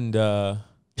Quavo and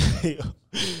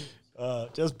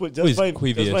just Who is find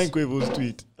Quavius? Quavo's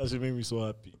tweet. That should make me so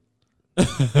happy.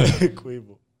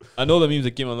 Quavo. and all the memes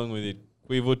that came along with it,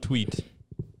 Quavo tweet.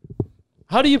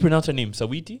 How do you pronounce her name?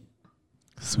 Sawiti?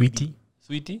 Sweetie.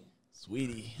 Sweetie?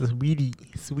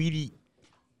 Sweetie.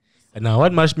 And now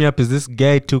what mashed me up is this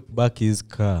guy took back his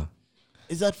car.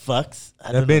 Is that facts? I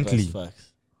The don't know if Bentley. that's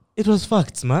facts. It was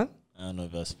facts, man. I don't know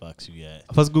if that's facts, you guys.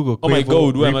 First Google. Oh my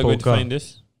Quavo god, where am I repo going to car. find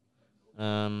this?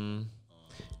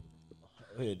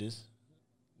 Here it is.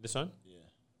 This one? Yeah.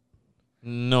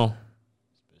 No.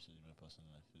 Especially my personal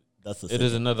life. That's the It second.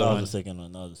 is another that one. was the second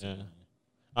one. That was the second Yeah. one.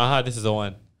 Aha, this is the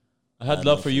one. I had Ah,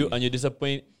 love no, for you, for you. and you're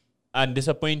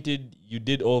disappointed you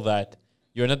did all that.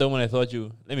 You're not the one I thought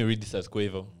you. Let me read this as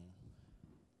Quavo.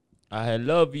 I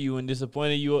love you and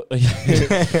disappointed you. I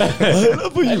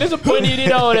disappointed you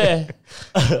did all that.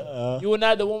 You were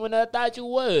not the woman I thought you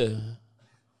were.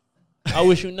 I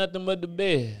wish you nothing but the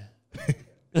best.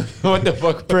 What the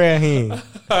fuck? Prayer hand.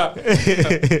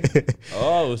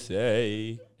 Oh,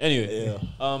 say. Anyway,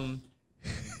 Yeah.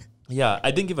 yeah,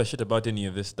 I didn't give a shit about any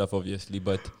of this stuff, obviously,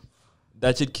 but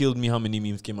that shit killed me how many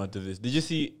memes came out of this. Did you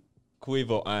see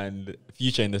Quavo and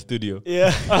Future in the studio?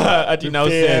 Yeah. I think now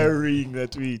said, Preparing the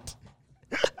tweet.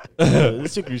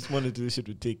 This chick responded to this shit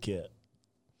with take care.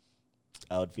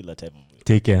 I would feel that type of way.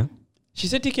 Take care. she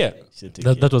said, take care. She said take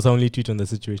That care. was her only tweet on the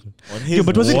situation. On his,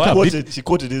 but was it she cap? she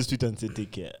quoted his tweet and said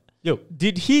take care. Yo,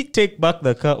 did he take back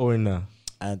the car or not?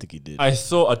 I don't think he did. I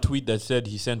saw a tweet that said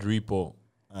he sent Repo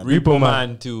And Repo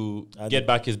Man to I get did.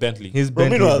 back his Bentley. His Bro,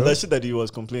 Bentley, meanwhile, bro. that shit that he was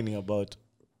complaining about,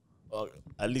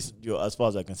 at least as far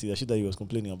as I can see, the shit that he was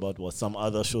complaining about was some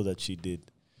other show that she did.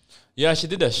 Yeah, she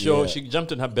did a show. Yeah. She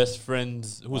jumped on her best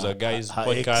friend's, who's a guy's her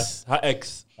podcast. Her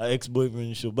ex. Her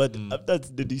ex-boyfriend show. But that's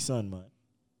Diddy's son, man.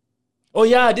 Oh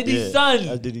yeah, Diddy's Yeah, son.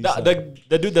 that's Diddy's The, son.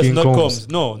 the dude that's King not Combs. Combs.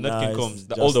 No, not King it's Combs.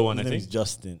 The Just- older one, I his name think. is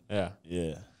Justin. Yeah.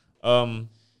 Yeah. And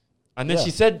then Yeah.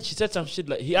 she said some shit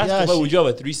like he asked Yeah, her, she- would you have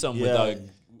a threesome with Yeah. Would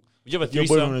you have a Your boyfriend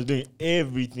threesome? was doing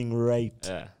everything right.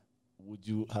 Yeah. Would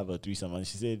you have a threesome? And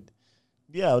she said,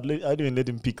 yeah, I'd even let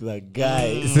him pick that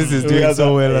guy. Since he's We doing have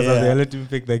so that- well, I yeah. let him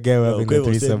pick the guy we're No, having the Quavo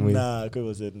said, threesome with.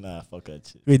 Quavo said, nah, fuck that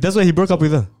shit. Wait, that's why he broke up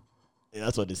with her? Yeah,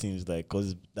 that's what it seems like.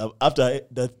 Because after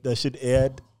that shit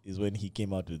aired is when he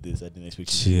came out with this. I didn't expect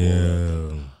him to do all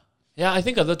that. Chill. Yeah, I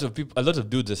think a lot of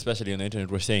dudes, especially on the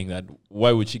internet, were saying that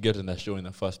why would she get on that show in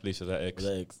the first place with her ex? With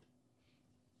her ex.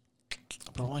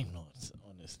 But why not?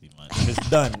 Honestly, man. If it's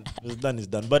done. It's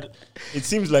done. But it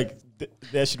seems like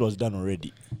their shit was done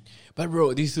already. But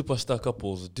bro, these superstar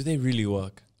couples, do they really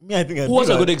work? Me, I think Who was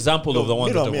a good example of the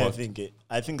ones that have worked?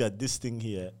 I think that this thing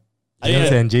here.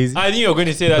 Beyonce and Jay-Z. I knew you were going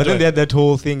to say that. But then one. they had that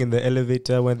whole thing in the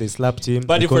elevator when they slapped him.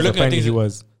 But if we're because looking at apparently things- he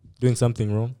was doing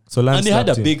something wrong. So Lance And they had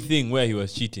a slapped him. big thing where he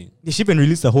was cheating. She even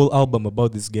released a whole album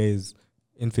about this guy's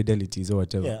infidelities or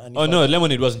whatever. Yeah, and Oh if no, I-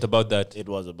 Lemonade wasn't about that. it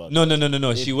was about.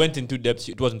 No. She went into depth.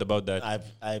 It wasn't about that.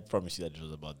 I promise you that it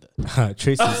was about that.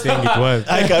 Tracy's saying it was.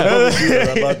 I can promise you it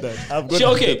was about that. I've got She, the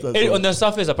okay, steps as well. on the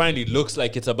surface, apparently it looks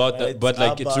like it's about that, but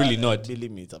like it's really not.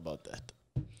 Believe me, it's about that.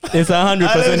 It's 100%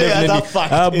 definitely As a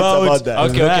fact, it's about that.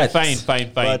 Okay, that.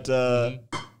 fine. But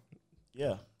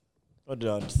yeah, What do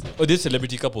I understand? Oh, these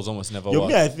celebrity couples almost never Yo, work.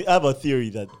 me, I have a theory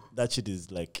that shit is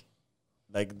like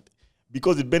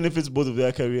because it benefits both of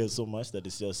their careers so much that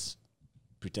it's just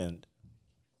pretend.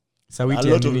 A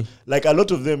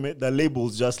lot of them, the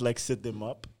labels just like set them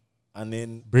up and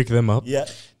then break them up. yeah,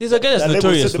 There's a guy that's the labels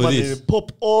notorious set them for up and this. they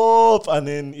pop off and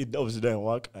then it obviously doesn't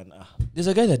work and There's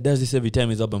a guy that does this every time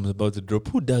his album is about to drop.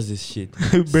 Who does this shit?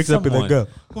 Breaks up with a Someone girl.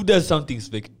 who does something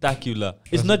spectacular.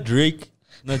 It's not Drake,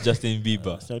 not Justin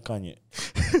Bieber. it's not Kanye.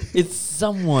 It's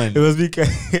someone. It was because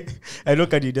I know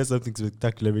Kanye does something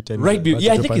spectacular every time. Right? he's about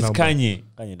Yeah, I to think drop it's an album. Kanye.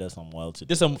 Kanye does some wild shit.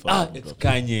 There's some. before the It's drop.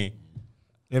 Kanye.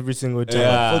 Every single time.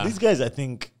 Yeah. For these guys, I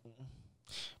think,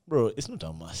 bro, it's not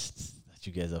a must that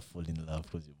you guys are falling in love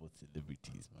because you're both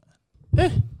celebrities,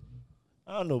 man.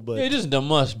 I don't know, but Yeah, it isn't a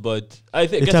must, but I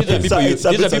think It these are happens. people It's a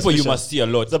these bit are people you suspicious. must see a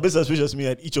lot. it's a bit suspicious to me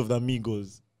that each of the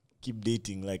amigos keep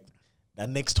dating like the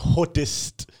next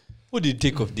hottest. Who did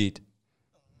take off date?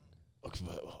 Okay,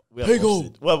 but we Hey, have go.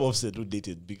 Offset. We have Offset who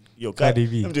dated big. Yo, Cardi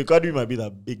B. Cardi B might be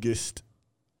the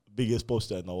biggest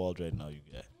poster in the world right now. You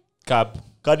guys, Cap,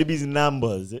 Cardi B's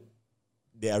numbers,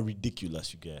 they are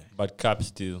ridiculous. You guys, but Cap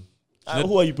still.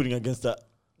 who are you putting against that?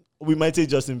 We might say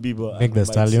Justin Bieber. Meg and we the might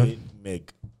Stallion. say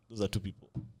Meg. Those are two people.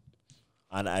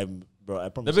 And I The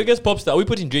promise. biggest pop star. Are we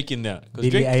putting Drake in there? Because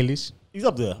Billie Drake, Eilish. He's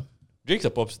up there. Drake's a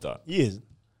pop star. He is.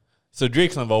 So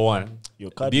Drake's number one. Yo,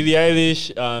 Cardi. Billie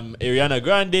Eilish, Ariana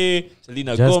Grande,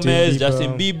 Selena Justin Gomez, Bieber.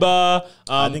 Justin Bieber.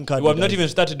 I think Cardi we have not does. even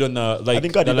started on I like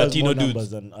think the Cardi does Latino more dudes. numbers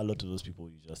than a lot of those people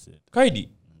you just said. Cardi,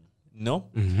 no,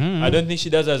 I don't think she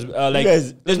does as like.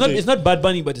 guys, There's not. okay. It's not Bad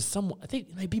Bunny, but it's someone. I think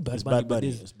it might be Bad It's Bunny. Bad but Bunny.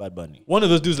 there's It's Bad Bunny. one of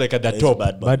those dudes like at the It's top.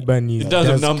 Bad Bunny. Bad Bunny. In terms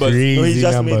of does numbers. crazy No, he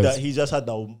just numbers. made that. He just had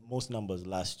the most numbers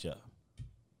last year.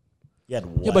 He had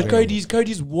Yeah, one. but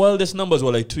Cardi's wildest numbers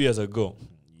were like 2 years ago.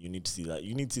 You need to see that.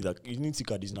 You need to see that. You need to see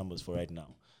Cardi's numbers for right now.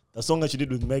 The song that she did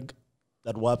with Meg,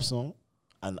 that WAP song,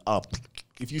 and Up.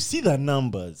 If you see the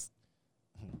numbers,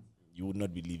 you would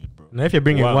not believe it, bro. Now, if you're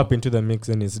bringing Wow. WAP into the mix,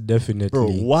 then it's definitely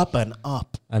Bro, WAP and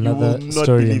Up. Another you will not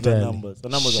story believe the entirely. numbers. The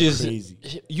numbers She's- are crazy.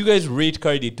 You guys rate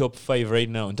Cardi top 5 right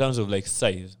now in terms of like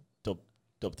size.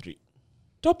 Top 3.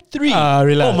 Top 3.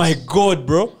 relax. Oh my god,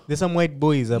 bro. There's some white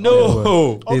boys up No. there.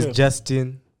 bro. There's Okay.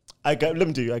 Justin. Let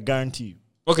me tell you. I guarantee you.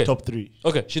 Okay. Top 3.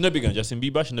 Okay, she's not bigger than Justin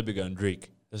Bieber. She's not bigger than Drake.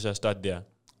 Let's just start there.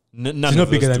 None She's of not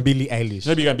bigger those than two. Billie Eilish. She's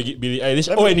not bigger than Billie Eilish.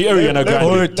 Let Oh, me- and let me- Ariana let me Grande.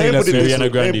 put it- let me Taylor put it this Ariana way.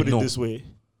 Grande, Let me put it no. this way.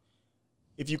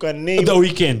 If you can name The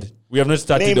Weeknd. We have not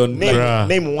started on. name, like-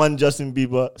 name one Justin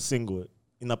Bieber single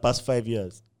in the past 5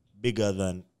 years bigger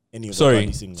than any of the sorry,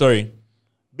 Cardi singles. sorry,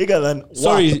 Bigger than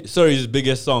WAP. sorry. His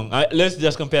biggest song. Let's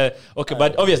just compare. Okay,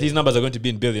 but obviously these numbers are going to be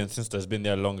in billions since that's been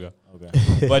there longer.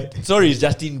 Okay. But sorry is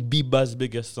Justin Bieber's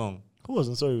biggest song. Who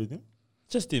wasn't sorry with him?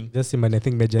 Just him. Justin, and I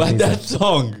think Major But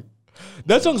Lazer.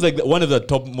 that song's like one of the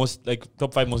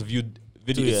top 5 most viewed 2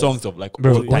 video years. songs of like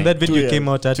Bro, all when time. that video 2 came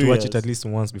out, I had 2 to watch years. it at least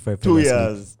once before I fell 2 asleep.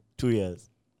 years. 2 years.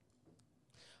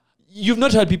 You've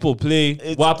not heard people play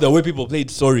It's- WAP the way people played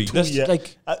Sorry. That's year-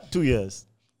 like 2 years.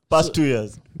 Past 2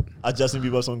 years. A Justin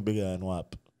Bieber song bigger than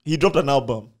WAP. He dropped an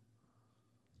album.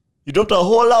 He dropped a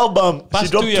whole album. Past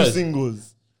she dropped 2 2 years.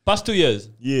 singles. past 2 years.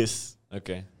 Yes.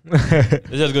 Okay. Let's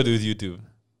just go to his YouTube.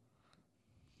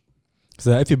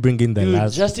 So if you bring in the Dude,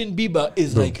 last, Justin Bieber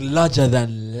is like larger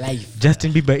than life.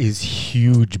 Justin Bieber is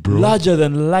huge, bro. Larger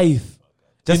than life.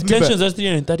 Justin Intentions Bieber, has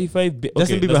 335.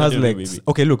 Justin Bieber has like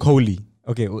okay, look, Holy.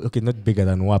 Okay, not bigger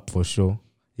than WAP for sure.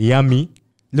 Yummy.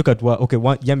 Look at what. Okay,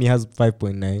 Yummy has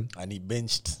 5.9. And he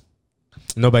benched.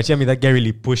 No, but Yummy, that guy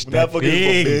really pushed We that never forget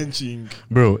about thing. benching.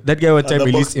 Bro, that guy one And time the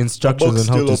released box- instructions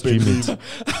the on box how to still stream open.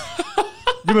 it.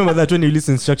 Do you remember that when he released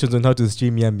instructions on how to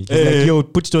stream Yummy? He's like, yo,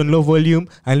 put it on low volume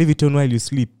and leave it on while you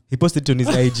sleep. He posted it on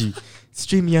his IG.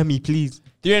 Stream Yummy, please.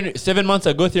 7 months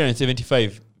ago,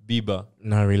 375. Bieber.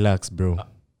 Now relax, bro.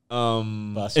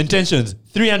 Past Intentions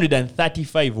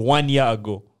 335 1 year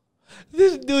ago.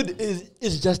 This dude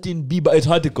is Justin Bieber. It's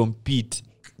hard to compete.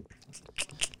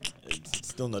 It's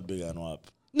still not bigger than WAP.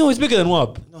 No, it's bigger than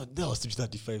WAP. No, that was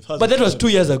 335. But that was 2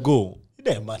 years ago. It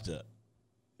doesn't matter.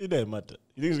 It doesn't matter.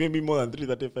 You think it's going to be more than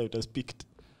 335? It has peaked.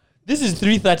 This is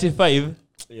 335.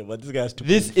 Yeah, but this guy has to.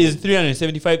 This is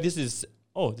 375. This is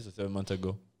 7 months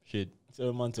ago. Shit.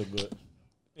 7 months ago.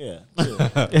 Yeah.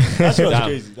 That was Damn.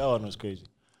 crazy. That one was crazy.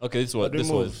 Okay, this But we move.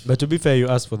 was. But to be fair, you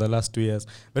asked for the last 2 years.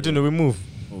 But we move.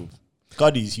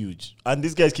 Cardi is huge. And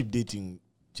these guys keep dating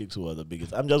chicks who are the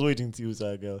biggest. I'm just waiting to see who's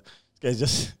our girl. This guy's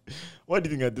just. What do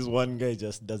you think that this one guy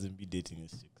just doesn't be dating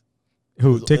his chicks?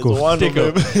 Who? Take There's off. one Take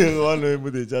of them, one of them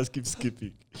who they just keep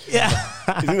skipping. Yeah.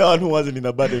 Is it the one who wasn't in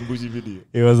a bad and bougie video?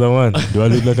 It was the one. Do I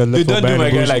look like I Dude, left don't on do bad my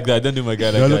and guy bush? like that. Don't do my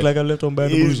guy Do I like look that. like I left on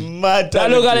bad and He's bush? mad. I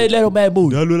look at it, talented. little bad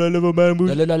bush. Do I look like I left on bad and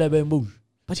bush? Little bad bush.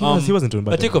 But he wasn't on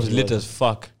bad But and Takeoff's bush. lit as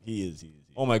fuck. He is.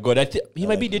 Oh my god, he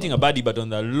might be dating a baddie, but on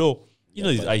the low. You know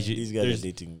his But IG. These guys are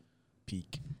dating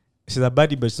peak. She's a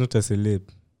baddie, but she's not a celeb.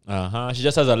 She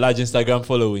just has a large Instagram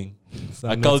following,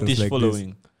 Some a nonsense cultish like this.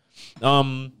 following.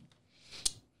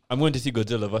 I'm going to see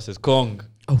Godzilla versus Kong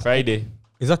Friday.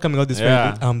 Is that coming out this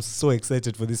Yeah. Friday? I'm so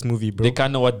excited for this movie, bro. They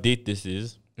can't know what date this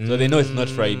is, so they know it's not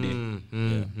Friday,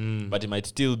 Mm. but it might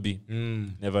still be.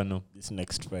 Never know. This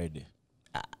next Friday.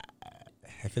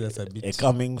 I feel that's a bit. A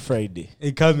coming Friday.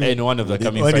 It coming. And one of the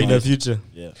coming One in the Fridays. future,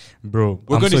 Yeah. bro.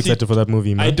 We're I'm going so to see- excited for that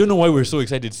movie, man. I don't know why we're so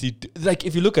excited to see. Like,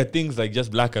 if you look at things like just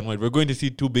black and white, we're going to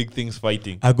see two big things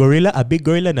fighting. A gorilla, a big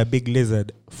gorilla, and a big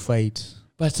lizard fight.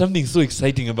 But something so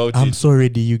exciting about I'm it. so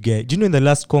ready, you guys. Do you know in the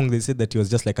last Kong they said that he was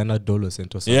just like an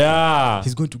adolescent or something? Yeah,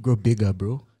 He's going to grow bigger,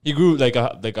 bro. he grew like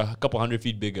a couple 100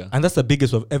 feet bigger. And that's the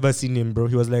biggest we've ever seen him, bro.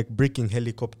 He was like breaking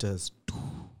helicopters.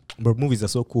 Bro, movies are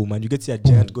so cool, man. You get to see a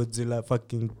giant Godzilla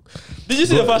fucking Did you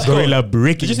see the first gorilla Kong?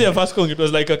 breaking. Did you see the first Kong? It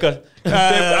was like a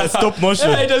stop motion.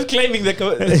 Yeah, it was climbing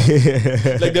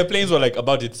the like the planes were like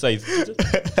about its size.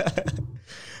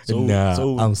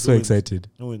 I'm so excited.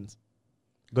 Who wins?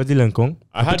 Godzilla and Kong.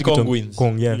 I had putting it Kong on wins.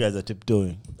 Kong, You yeah. guys are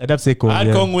tiptoeing. I'd have to say Kong. I had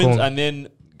yeah. Kong wins, and then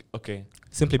okay.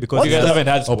 Simply because You guys haven't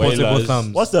had opposable spoilers.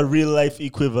 thumbs. What's the real life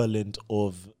equivalent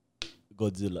of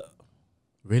Godzilla?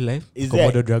 Real life? Is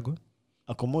Komodo there- dragon?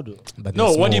 A Komodo. But No,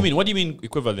 they're what do you small. mean? What do you mean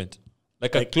equivalent?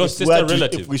 Like a Like, close if we had sister to-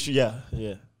 relative? If we should,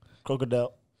 yeah.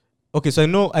 Crocodile. Okay, so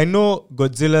I know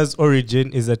Godzilla's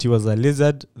origin is that he was a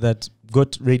lizard that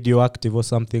got radioactive or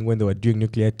something when they were doing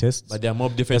nuclear tests. But there are more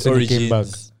different That's when he came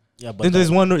origins. back. Yeah, but Then there's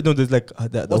one. No, there's like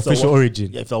the What's the official one-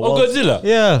 origin. yeah, if the Oh, world, Godzilla.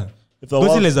 Yeah, if the Godzilla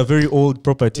world, is a very old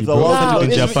property, if the bro. world- Started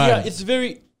in it's, Japan. yeah, it's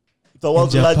very. if the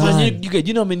world's in largest, Japan.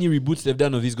 You know how many reboots they've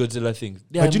done of these Godzilla things?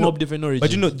 They But have you more know- different origins.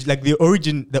 But you know, like the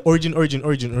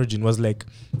origin was like,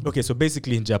 okay, so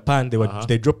basically in Japan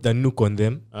they dropped the nuke on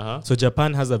them. So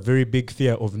Japan has a very big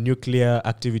fear of nuclear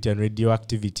activity and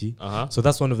radioactivity. So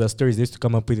that's one of the stories they used to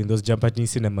come up with in those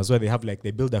Japanese cinemas where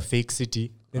they build a fake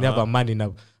city. Then they have a man in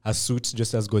a suit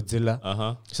just as Godzilla.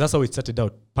 So that's how it started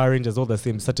out. Power Rangers, all the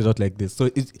same, started out like this. So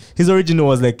his origin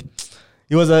was like,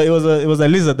 it was a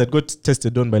lizard that got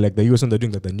tested on by like the US when they're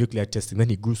doing like the nuclear testing. Then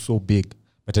he grew so big.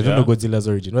 But I don't know Godzilla's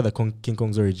origin. What King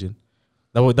Kong's origin?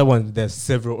 That one, there's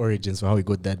several origins for how he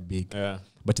got that big. Yeah.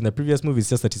 But in the previous movie, it's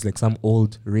just that it's like some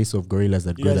old race of gorillas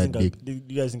that you grow guys that think big.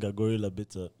 you guys think a gorilla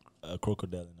beats a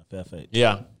crocodile in a fair fight?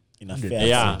 Yeah. In a fair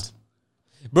Yeah. fight.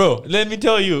 Bro, let me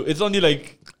tell you, it's only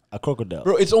like, A crocodile.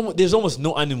 bro, there's almost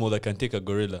no animal that can take a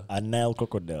gorilla. A Nile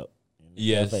crocodile. in a fair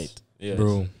Yes. fight. Yes.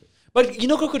 Bro. But you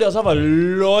know, crocodiles have a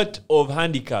lot of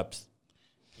handicaps.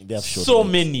 They have short So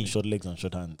legs, many. short legs and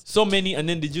short hands. So many. And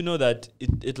then did you know that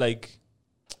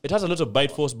it has a lot of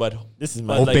bite force, but This is but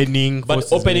my like- Opening but force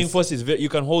is opening very- force is very, you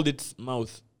can hold its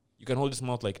mouth. You can hold its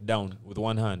mouth like down with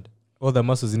one hand. All the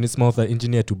muscles in its mouth are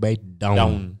engineered to bite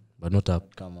down, but not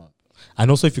up. come up.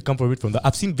 And also, if you come from it from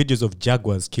I've seen videos of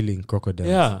jaguars killing crocodiles.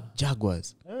 Yeah.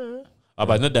 Jaguars.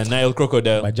 But not the Nile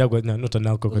crocodile. But jaguars, no, not a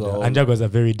Nile crocodile. all- And jaguars are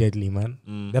very deadly, man.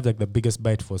 They have like the biggest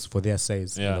bite force for their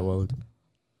size in Yeah. the world.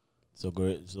 So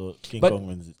King But- Kong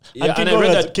wins it. Yeah, and King and I Kong,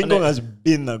 read has, that- King and Kong I- has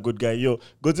been a good guy.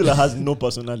 Godzilla has no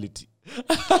personality.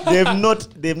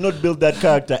 they've not built that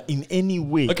character in any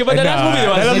way. Okay, but the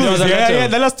last movie was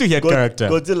the last two he had character.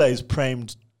 Godzilla is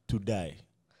primed to die.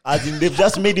 As in, they've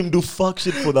just made him do fuck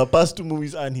shit for the past 2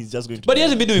 movies, and he's just going to. But he die.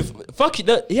 hasn't been doing fuck shit.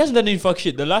 He hasn't done any fuck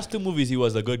shit. The last 2 movies, he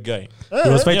was a good guy. He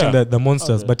was fighting Yeah. the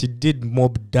monsters, Okay. but he did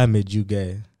mob damage, you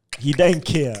guy. He didn't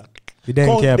care. He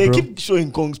didn't Kong, care, they bro. keep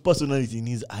showing Kong's personality in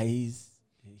his eyes.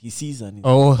 He sees and he's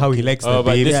Oh, how he likes the Oh,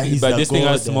 but babe. this, Yeah, he's but a this thing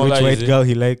god. has smaller. Which is white it? girl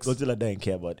he likes. Godzilla didn't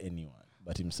care about anyone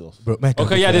but himself. Bro, Mike, I Okay,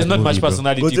 go yeah, for there's that not movie, much bro.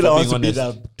 personality. Godzilla For wants being to be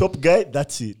honest, the top guy.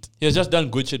 That's it. he has just done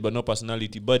good shit, but no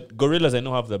personality. But gorillas, I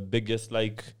know, have the biggest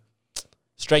like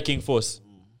striking force.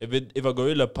 If a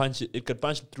gorilla punch it could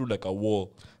punch through like a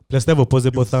wall. Plus, they have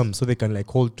opposable thumbs, so they can like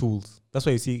hold tools. That's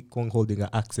why you see Kong holding an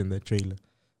axe in the trailer,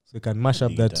 so they can mash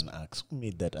up Made that an axe. Who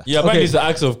made that axe? Yeah, Okay. apparently it's the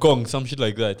axe of Kong, some shit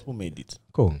like that. Who made it?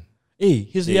 Kong. Hey,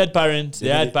 he had parents. They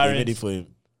had made it parents. for him.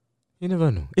 You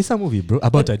never know. It's a movie, bro,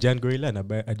 about a giant gorilla and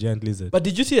a giant lizard. But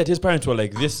did you see that his parents were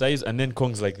like this size and then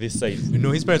Kong's like this size? You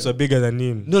know, his parents were bigger than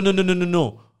him.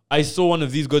 No. I saw one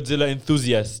of these Godzilla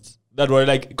enthusiasts that were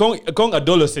like Kong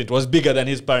adolescent was bigger than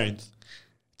his parents.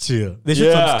 Chill. They showed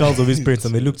Yeah. some skulls of his parents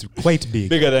and they looked quite big.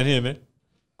 Bigger than him, eh?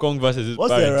 Kong versus his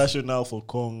What's the parents. rationale for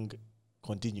Kong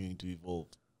continuing to evolve?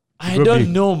 I Grow don't big.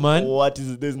 know, man. What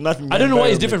is it? There's nothing. I don't know why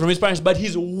he's different from his parents, but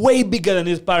he's way bigger than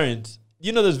his parents.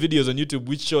 You know those videos on YouTube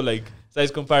which show like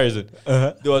size comparison.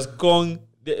 Uh-huh. There was Kong,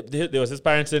 there was his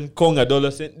parents, and Kong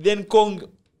adolescent. Then Kong,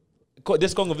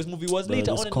 this Kong of this movie was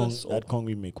later on. That Kong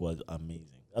remake was amazing.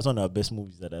 That's one of the best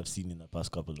movies that I've seen in the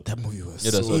past couple of. That movie was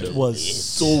Yeah, that's so what It was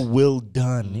so well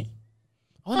done.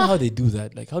 I wonder how they do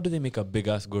that. Like, how do they make a big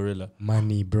ass gorilla?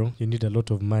 money, bro. You need a lot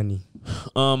of money.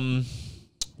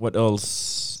 What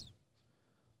else?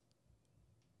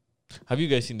 Have you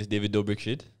guys seen this David Dobrik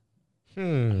shit?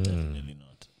 Definitely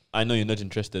not. I know you're not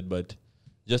interested, but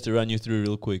just to run you through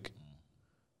real quick.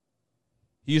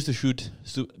 He used to shoot.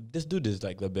 This dude is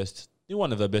like the best. He's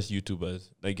one of the best YouTubers.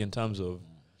 Like in terms of,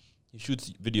 he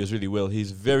shoots videos really well.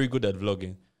 He's very good at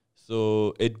vlogging.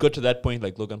 So it got to that point,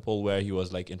 like Logan Paul, where he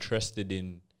was like interested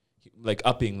in, like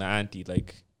upping the ante,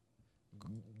 like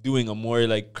doing a more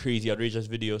like crazy, outrageous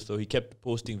video. So he kept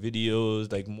posting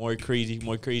videos, like more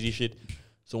crazy shit.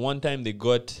 So one time they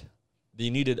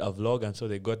needed a vlog, and so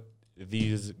they got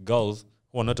these girls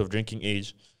who are not of drinking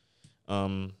age,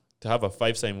 to have a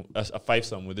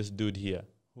fivesome with this dude here,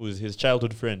 who is his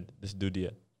childhood friend. This dude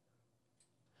here.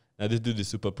 Now this dude is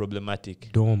super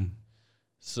problematic. Dome.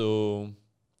 So,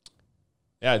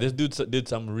 yeah, this dude did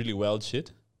some really wild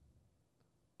shit.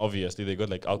 Obviously, they got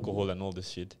like alcohol and all this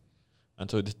shit. And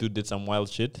so this dude did some wild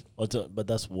shit. But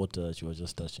that's water that you were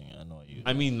just touching. I know you.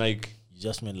 I mean, like, You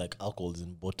just meant like alcohols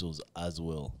in bottles as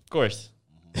well. of course.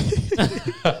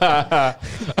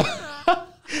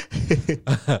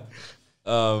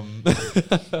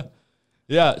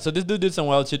 Yeah, so this dude did some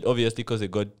wild shit, obviously, because they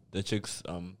got the chicks,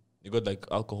 they got like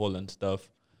alcohol and stuff.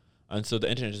 And so the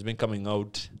internet has been coming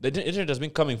out. The internet has been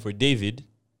coming for David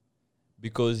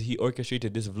because he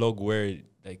orchestrated this vlog where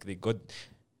like they got.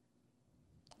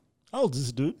 How old is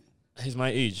this dude? He's my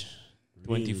age,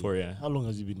 24. Yeah, How long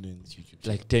has he been doing this YouTube?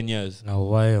 like 10 years. A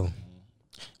while.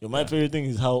 My favorite thing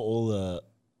is how all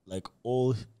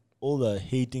the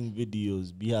hating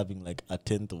videos be having like a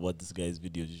tenth of what this guy's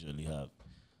videos usually have.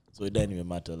 So it doesn't even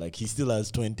matter. Like he still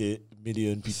has 20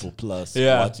 million people plus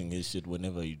watching his shit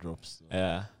whenever he drops. So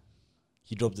Yeah,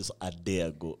 he dropped this a day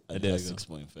ago. A day ago.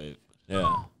 6.5.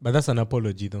 yeah. But that's an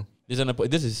apology, though. This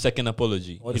is his second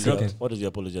apology. What is he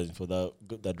apologizing for?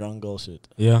 That drunk girl shit.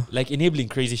 Yeah. Like enabling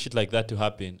crazy shit like that to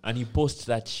happen, and he posts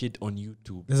that shit on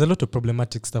YouTube. There's a lot of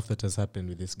problematic stuff that has happened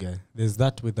with this guy. There's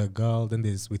that with the girl, then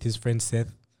there's with his friend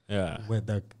Seth, Yeah, where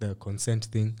the consent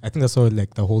thing. I think that's how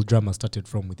like the whole drama started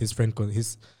from, with his friend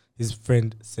his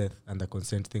friend Seth and the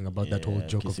consent thing about that whole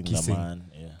joke of kissing the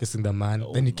man. Yeah. kissing the man.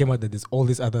 Oh, Then it came out that there's all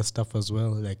this other stuff as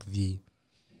well, like the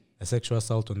sexual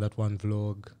assault on that one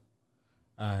vlog,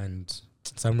 and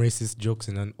some racist jokes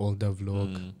in an older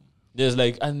vlog. There's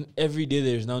like, and every day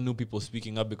there's now new people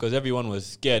speaking up because everyone was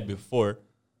scared before,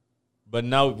 but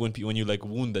now when you like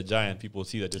wound the giant, people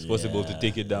see that it's possible to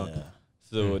take it down. Yeah.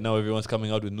 So now everyone's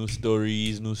coming out with new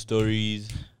stories.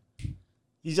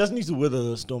 He just needs to weather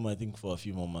the storm, I think, for a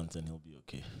few more months and he'll be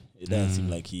okay. It doesn't seem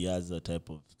like he has a type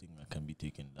of thing that can be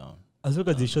taken down. As long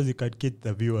as he shows he can get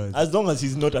the viewers. As long as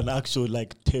he's not an actual,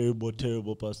 like,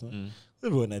 terrible person.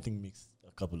 Everyone, I think, makes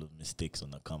a couple of mistakes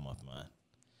on the come up, man.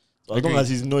 So as long as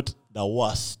he's not the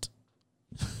worst,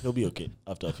 he'll be okay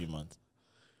after a few months.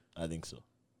 I think so.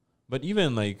 But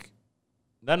even like,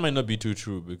 that might not be too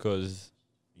true because...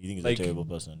 You think he's like, a terrible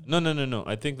person? No.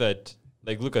 I think that,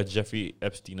 like, look at Jeffrey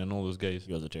Epstein and all those guys.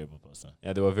 He was a terrible person.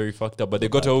 Yeah, they were very fucked up, but they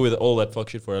got away with all that fuck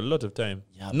shit for a lot of time.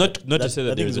 Yeah, not to say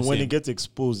that thing they're is the when same. it gets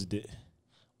exposed,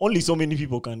 only so many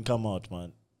people can come out,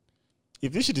 man.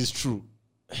 If this shit is true,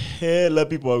 hella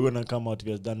people are gonna come out if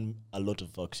he has done a lot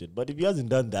of fuck shit. But if he hasn't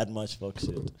done that much fuck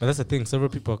shit, But that's the thing, several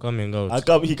people are coming out.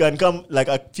 he can come, like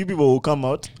a few people will come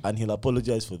out and he'll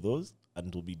apologize for those and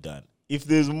it'll be done. If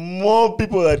there's more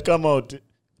people that come out,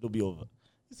 it'll be over.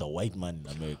 He's a white man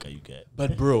in America, you get.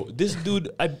 But bro, this dude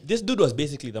was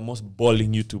basically the most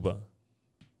balling YouTuber.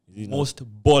 Is he not? Most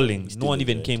balling. He No one still is,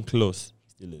 even right? came close.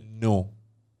 Still is. No.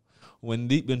 When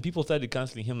people started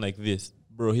canceling him like this,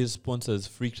 bro, his sponsors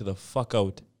freaked the fuck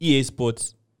out. EA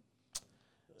Sports,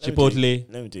 Chipotle,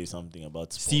 Let me tell you something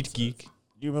about sponsors. SeatGeek. Do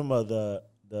you remember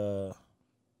the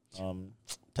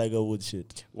Tiger Woods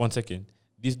shit? 1 second.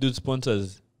 These dude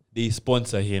sponsors, they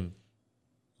sponsor him.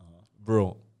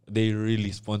 Bro, they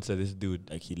really sponsor this dude.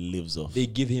 Like he lives off. They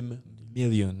give him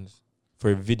millions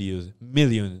for videos.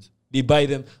 Millions. They buy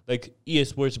them. Like EA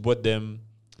Sports bought them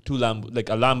a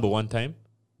Lambo one time.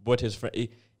 Bought his friend.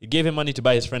 He gave him money to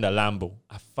buy his friend a Lambo,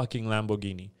 a fucking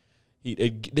Lamborghini.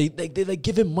 They like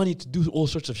give him money to do all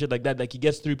sorts of shit like that. Like he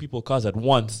gets 3 people cars at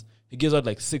once. He gives out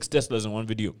like 6 Teslas in one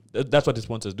video. That's what his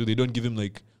sponsors do. They don't give him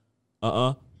like,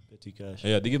 Petty cash.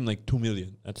 Yeah, they give him like 2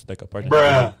 million. That's like a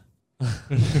partnership.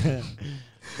 Bruh.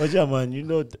 But yeah, man, you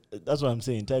know, that's what I'm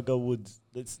saying. Tiger Woods,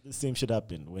 the same shit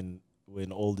happened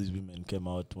when all these women came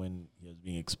out, when he was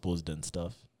being exposed and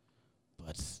stuff.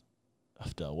 But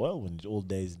after a while, when it all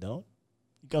dies down,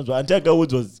 he comes back. And Tiger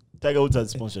Woods had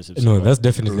sponsorships. No, that's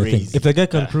definitely the thing. Crazy. If the guy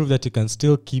can prove that he can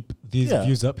still keep these Yeah.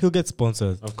 views up, he'll get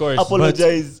sponsors. Of course.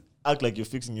 Apologize, act like you're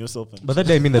fixing yourself. And But that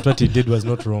doesn't mean that what he did was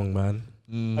not wrong, man.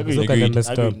 Agreed. So kinda Agreed. messed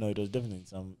up. No, it was definitely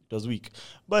it was weak.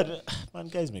 But man,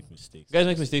 guys make mistakes. Guys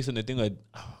make mistakes and they think like,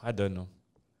 I don't know.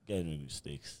 Guys make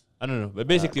mistakes. I don't know. But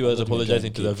basically, he I was don't think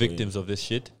apologizing I to can the keep victims of this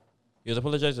shit. He was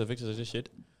apologizing to the victims of this shit.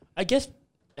 I guess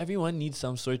everyone needs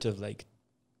some sort of like.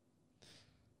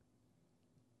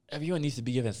 Everyone needs to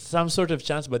be given some sort of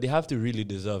chance, but they have to really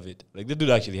deserve it. Like, the dude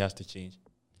actually has to change.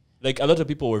 Like, a lot of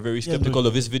people were very Yeah, skeptical no.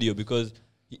 of this video because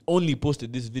he only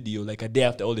posted this video like a day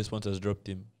after all the sponsors dropped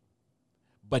him.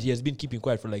 But he has been keeping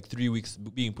quiet for like 3 weeks,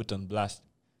 being put on blast.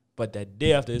 But the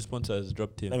day after his sponsors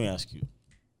dropped him. Let me ask you.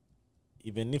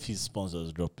 Even if his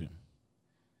sponsors drop him,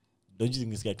 don't you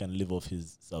think this guy can live off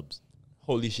his subs?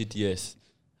 Holy shit, yes.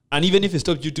 And even if he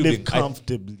stopped Live YouTubing,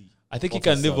 comfortably. I think he off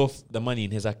can his live subs. off the money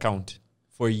in his account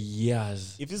for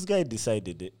years. If this guy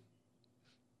decided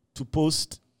to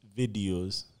post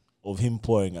videos of him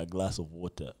pouring a glass of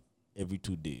water every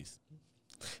 2 days,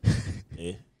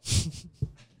 eh?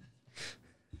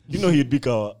 You know he'd be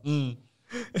kawa.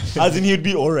 As in he'd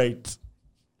be all right.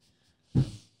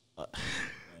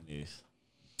 Anyways.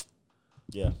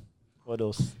 Yeah. What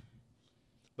else?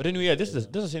 But anyway, yeah, this is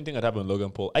the same thing that happened with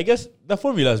Logan Paul. I guess the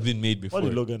formula has been made before. What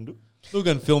did Logan do?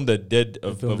 Logan filmed the dead They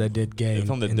of filmed that dead guy they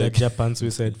filmed the in dead the Japan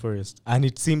suicide forest. And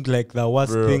it seemed like the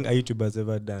worst Bro. thing a YouTuber's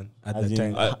ever done at As the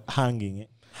in time. hanging.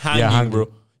 hanging, hanging.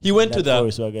 bro. He went to That the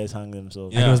forest where guys hang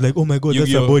themselves. Yeah. And I was like, oh my God, that's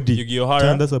a Yu-Gi-Oh! body. Yu-Gi-Oh! Hara.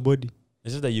 Damn, that's a body.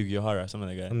 Is it the Yu-Gi-Oh! Hara, something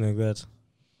like that? Something like that.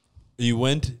 He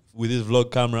went with his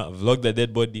vlog camera, vlogged the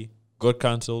dead body, got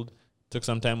cancelled, took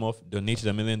some time off, donated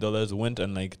 $1 million, went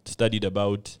and like studied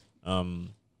about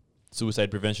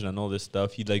suicide prevention and all this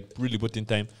stuff. He like really put in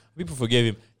time. People forgave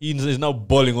him. He is now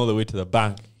balling all the way to the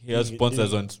bank. He has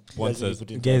sponsors on sponsors.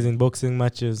 Guys in boxing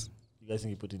matches. You guys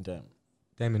think he put in time?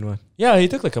 Time in what? Yeah, he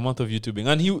took like a month of YouTubing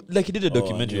and he did a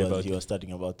documentary he was, about he it. was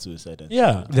studying about suicide. And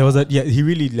Yeah. There was he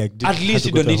really like did At had least to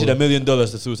he go to a donated whole- $1 million to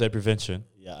suicide prevention.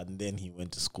 Yeah, and then he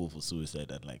went to school for suicide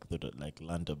and like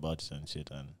learned about it and shit.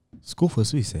 And School for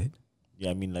suicide. yeah,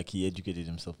 I mean, like he educated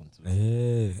himself on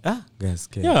suicide. Guys,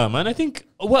 okay. Yeah, man. I think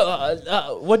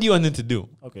what do you want him to do?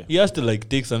 Okay. He has to like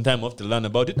take some time off to learn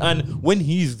about it, and when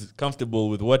he's comfortable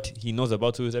with what he knows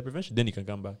about suicide prevention, then he can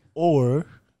come back. Or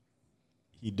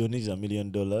he donated $1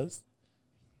 million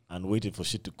and waited for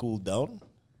shit to cool down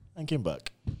and came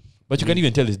back. But you can't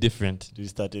even tell it's different. To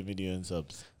start a million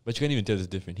subs. But you can't even tell it's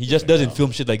different. He just doesn't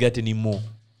film shit like that anymore.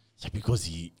 Yeah, because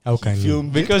he How can you?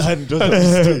 filmed Because- it and doesn't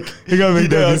mistake. You gotta make He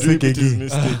that knows how to mistake repeat his again.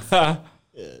 mistakes.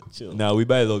 Yeah, chill. Now we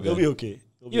buy He'll be Logan. okay.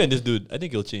 He'll be Even this dude, I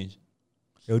think he'll change.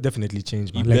 It'll definitely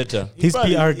change, He man. Like, better. his He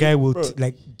probably- PR guy will bro.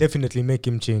 like definitely make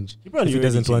him change He probably if he already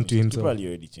doesn't want to changed. himself. He probably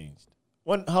already changed.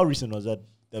 How recent was that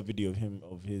video of him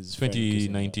of his friend kissing her?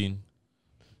 2019.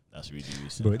 That's really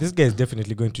recent. Bro, this guy is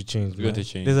definitely going to change. He's going man. to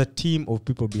change. There's a team of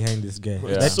people behind this guy. Yeah.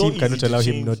 That It's so team cannot easy to allow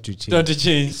him change. not to change. Don't to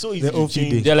change. It's so easy They're to all change.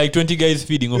 feeding. There are like 20 guys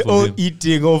feeding off We're all of him.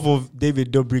 eating off of David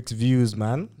Dobrik's views,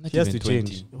 man. Not He has to even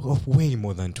 20. change. Oh, way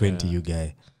more than 20, Yeah. you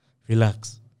guy.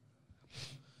 Relax.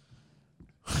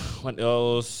 What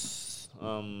else?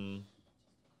 How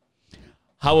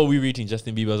are we rating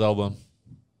Justin Bieber's album?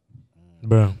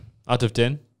 Bro. Out of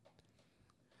 10?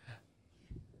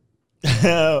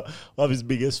 One of his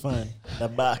biggest fan. The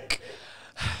back.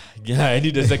 Yeah, I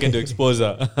need a second to expose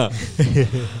her.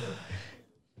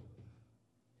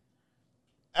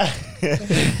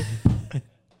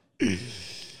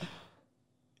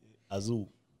 Azul.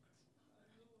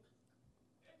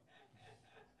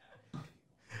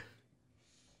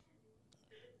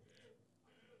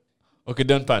 Okay,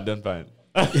 don't pan.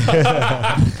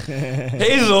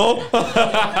 Hazel.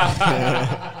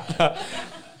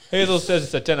 Hazel says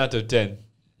it's a 10 out of 10.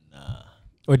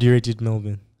 What do you rate it,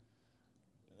 Melvin?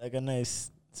 Like a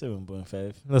nice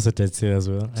 7.5. That's what I'd say as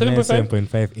well. 7.5?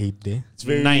 7.58 there. It's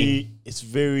very 9. It's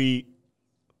very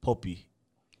poppy.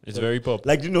 It's very pop.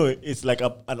 Like, you know, it's like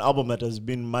an album that has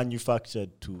been manufactured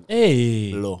to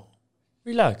Hey, blow.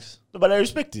 relax. No, but I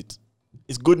respect it.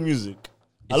 It's good music.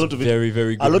 It's a lot of very,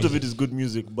 very good. a lot of music. it is good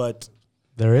music, but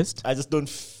The rest? I just don't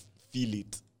feel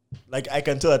it. Like, I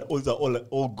can tell that those are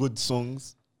all good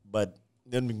songs, but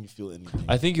they don't make me feel anything.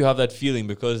 I think you have that feeling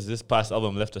because this past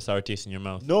album left a sour taste in your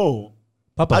mouth. No.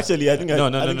 Papa. Actually, I think No,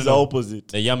 it's the opposite.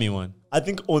 The yummy one. I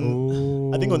think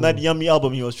on that Yummy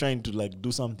album he was trying to like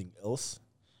do something else,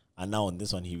 and now on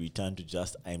this one he returned to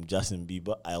just I'm Justin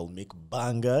Bieber. I'll make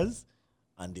bangers,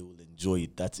 and they will enjoy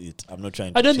it. That's it. I'm not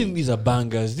trying. I to don't change. think these are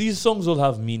bangers. These songs all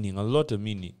have meaning, a lot of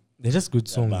meaning. They're just good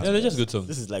songs. bangers. Yeah, they're just good songs.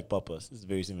 This is like Purpose. This is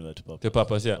very similar to Purpose. The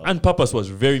Purpose, yeah. And Purpose was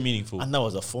very meaningful. And that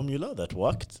was a formula that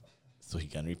worked, so he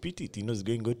can repeat it. He knows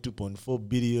going to go 2.4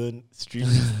 billion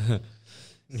streams.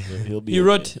 So he'll be. He okay.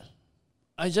 wrote,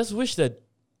 I just wish that,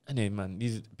 anyway, man,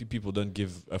 these people don't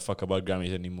give a fuck about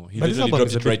Grammys anymore. He But this literally album dropped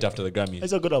is a it bit- right after the Grammys.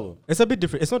 It's a good album. It's a bit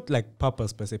different. It's not like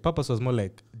Purpose per se. Purpose was more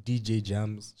like DJ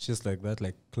jams, just like that,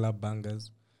 like club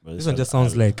bangers. Bro, This one has just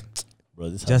sounds a- like bro,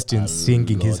 this has Justin a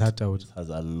singing his lot- heart out. This has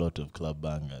a lot of club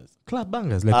bangers. Club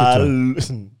bangers, like which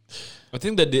one? I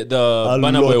think that the A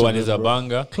Burna lot Boy of one them, is a bro.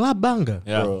 banger. Club banger.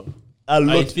 Yeah. Bro, a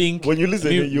lot. I think when you listen,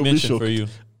 let me you'll be mention shocked. for you.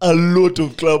 A lot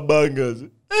of club bangers.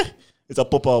 It's a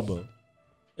pop album.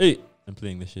 Hey, I'm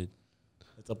playing the shit.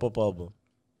 It's a pop album.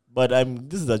 But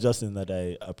this is a Justin that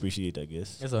I appreciate, I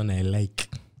guess. That's one I like.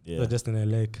 Yeah. That's Justin I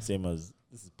like. Same as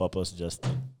this is Purpose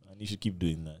Justin. And you should keep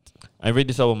doing that. I read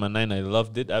this album at 9. I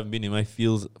loved it. I've been in my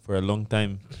feels for a long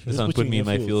time. This one put me in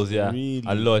my feels, yeah. Really?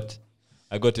 A lot.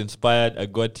 I got inspired.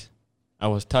 I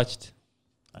was touched.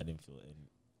 I didn't feel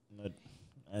any.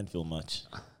 I didn't feel much.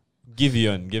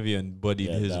 Giveon bodied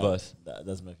Yeah, his verse.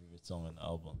 that's my favorite song on the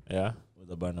album. Yeah. With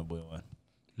the Burna Boy one.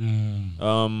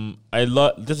 I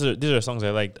love these are songs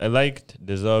I liked. I liked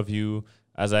Deserve You,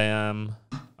 As I Am,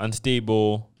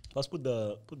 Unstable, Let's put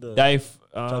the Die.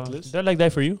 track list? Did I like Die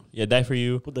For You? Yeah, Die For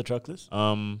You. put the track list.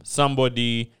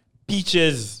 Somebody,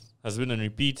 Peaches has been on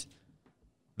repeat.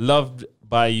 Loved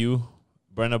by You,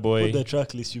 Burna Boy. Put the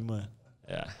track list, you man.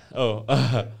 Yeah. Oh.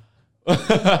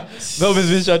 Melvin's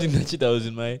been shouting that shit. That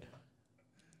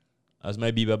was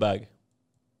my Bieber bag.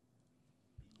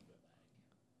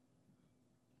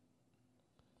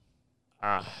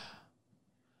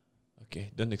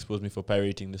 Okay, don't expose me for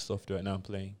pirating the software now I'm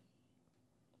playing.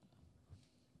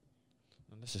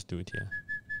 Let's just do it here.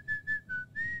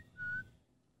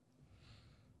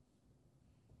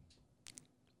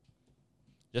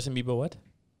 Justin Bieber, what?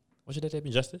 What should I type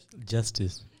in? Justice?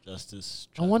 Justice. Justice.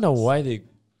 I wonder why they.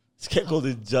 This guy called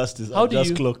it Justice. How I do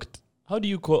just you- clocked. How do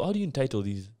you entitle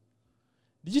these?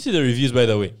 Did you see the reviews, by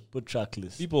the way? Put track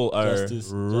list. People are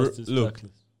Justice look. track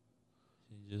list.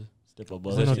 Step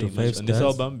above. One out Exactly. of 5 On this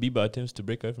stars. album, Bieber attempts to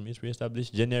break away from his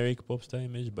pre-established generic pop star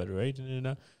image, but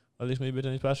all this may be better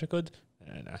than his past record.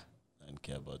 Nah. I don't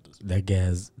care about those. That guy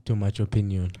has too much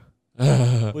opinion.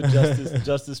 Put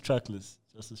Justice track list.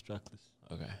 Justice track list.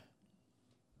 Okay.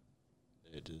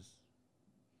 There it is.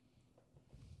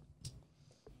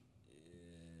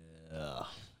 Yeah.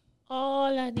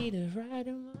 All I need is right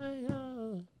in my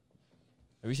arms.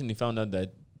 I recently found out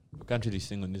that we can't really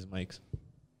sing on these mics.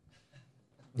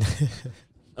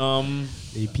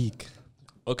 They peak.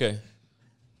 Okay.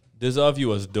 Deserve You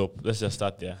was dope. Let's just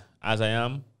start there. As I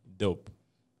Am, dope.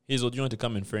 Hazel, do you want to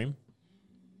come in frame?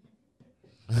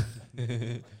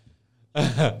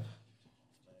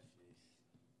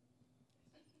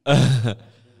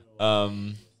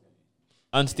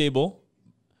 Unstable.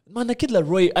 Man, the Kid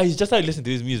Laroi, I just started listening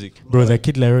to his music. Bro, the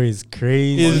Kid Laroi is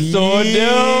crazy. It's so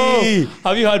dope.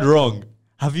 Have you heard Wrong?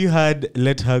 Have you heard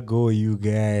Let Her Go, you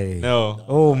guy? No.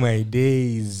 Oh my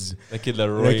days. The Kid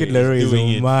Laroi, The Kid Laroi is doing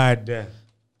it. mad.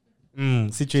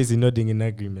 Citrus is nodding in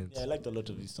agreement. Yeah, I liked a lot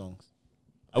of these songs.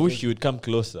 I wish you would come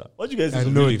closer. What do you guys I think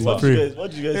of know really the fast? pray.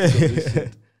 What do you guys think of this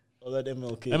shit? Or that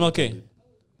MLK? MLK.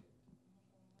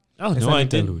 I don't It's know. an I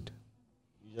didn't. interlude.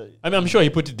 I mean, I'm sure he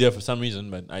put it there for some reason,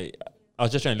 but I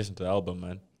was just trying to listen to the album,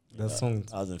 man. That song.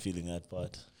 I wasn't feeling that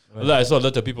part. Although I saw a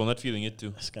lot of people not feeling it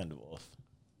too. It's kind of off.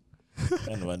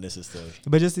 Kind of unnecessary.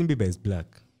 But Justin Bieber is black.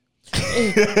 What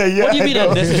do you mean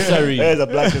unnecessary? There's a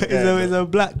black guy. He's a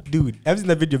black dude. I've seen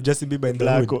the video of Justin Bieber in the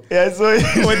Black. hood. Yeah, so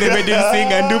When they made him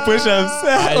sing and do push-ups.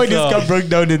 When his saw. car broke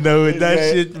down in the hood. This That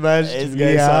guy- shit mashed this me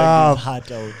guy sang up. his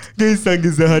heart out. Guy sang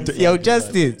his heart. Yo, sang his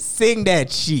Justin, sing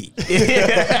that shit.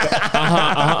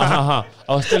 I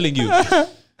was telling you. Yeah,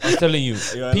 I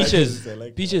like Peaches. this, I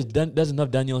like Peaches doesn't have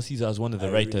Daniel Caesar as one of the I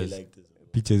really writers. like this.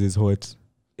 Peaches is hot.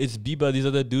 It's Bieber, these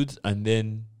other dudes, and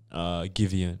then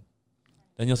Giveon.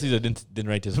 Daniel Caesar didn't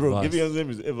write his Bro, verse. Giveon's name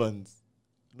is Evans,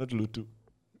 not Lutu.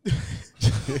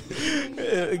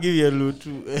 Give you a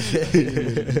Lutu.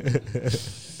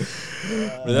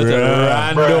 But that's a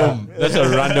random. That's a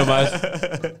random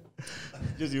ass.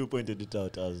 Just you pointed it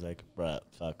out. I was like, bruh,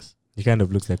 facts. He kind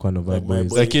of looks like one of our Like my boys.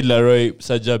 boy. The Kid Laroi,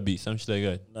 Sajabi, some shit like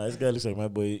that. Nah, this guy looks like my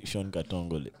boy Sean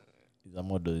Katongole. He's a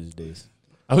model these days.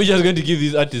 Are we just going to give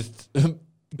these artists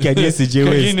Kanye CJ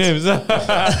Kanye West. names.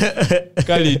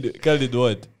 Khalid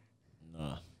what?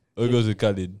 Nah. Or goes with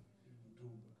Khalid?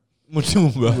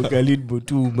 Mutumba. Khalid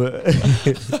Mutumba.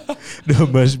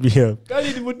 Don't mash me up.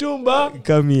 Khalid Mutumba.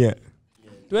 Come here.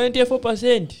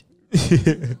 24%.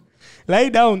 Lie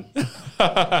down.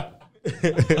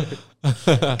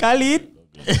 Khalid.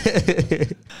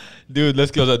 Dude,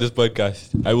 let's close out this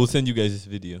podcast. I will send you guys this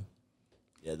video.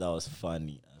 Yeah, that was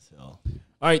funny as hell.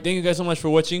 All right, thank you guys so much for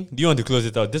watching. Do you want to close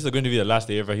it out? This is going to be the last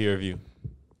they ever hear of you.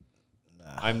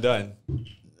 Nah. I'm done.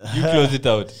 You close it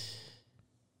out.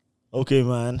 Okay,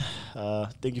 man.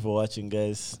 Thank you for watching,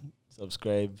 guys.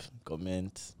 Subscribe,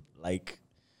 comment, like,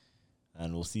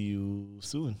 and we'll see you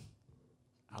soon.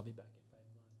 I'll be back in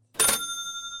 5 months.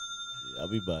 Yeah,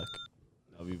 I'll be back.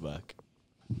 I'll be back.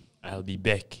 I'll be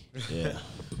back. Yeah.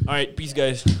 All right, peace,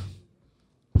 guys.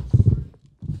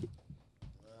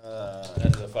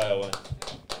 That's a fire one.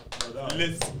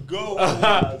 Let's go.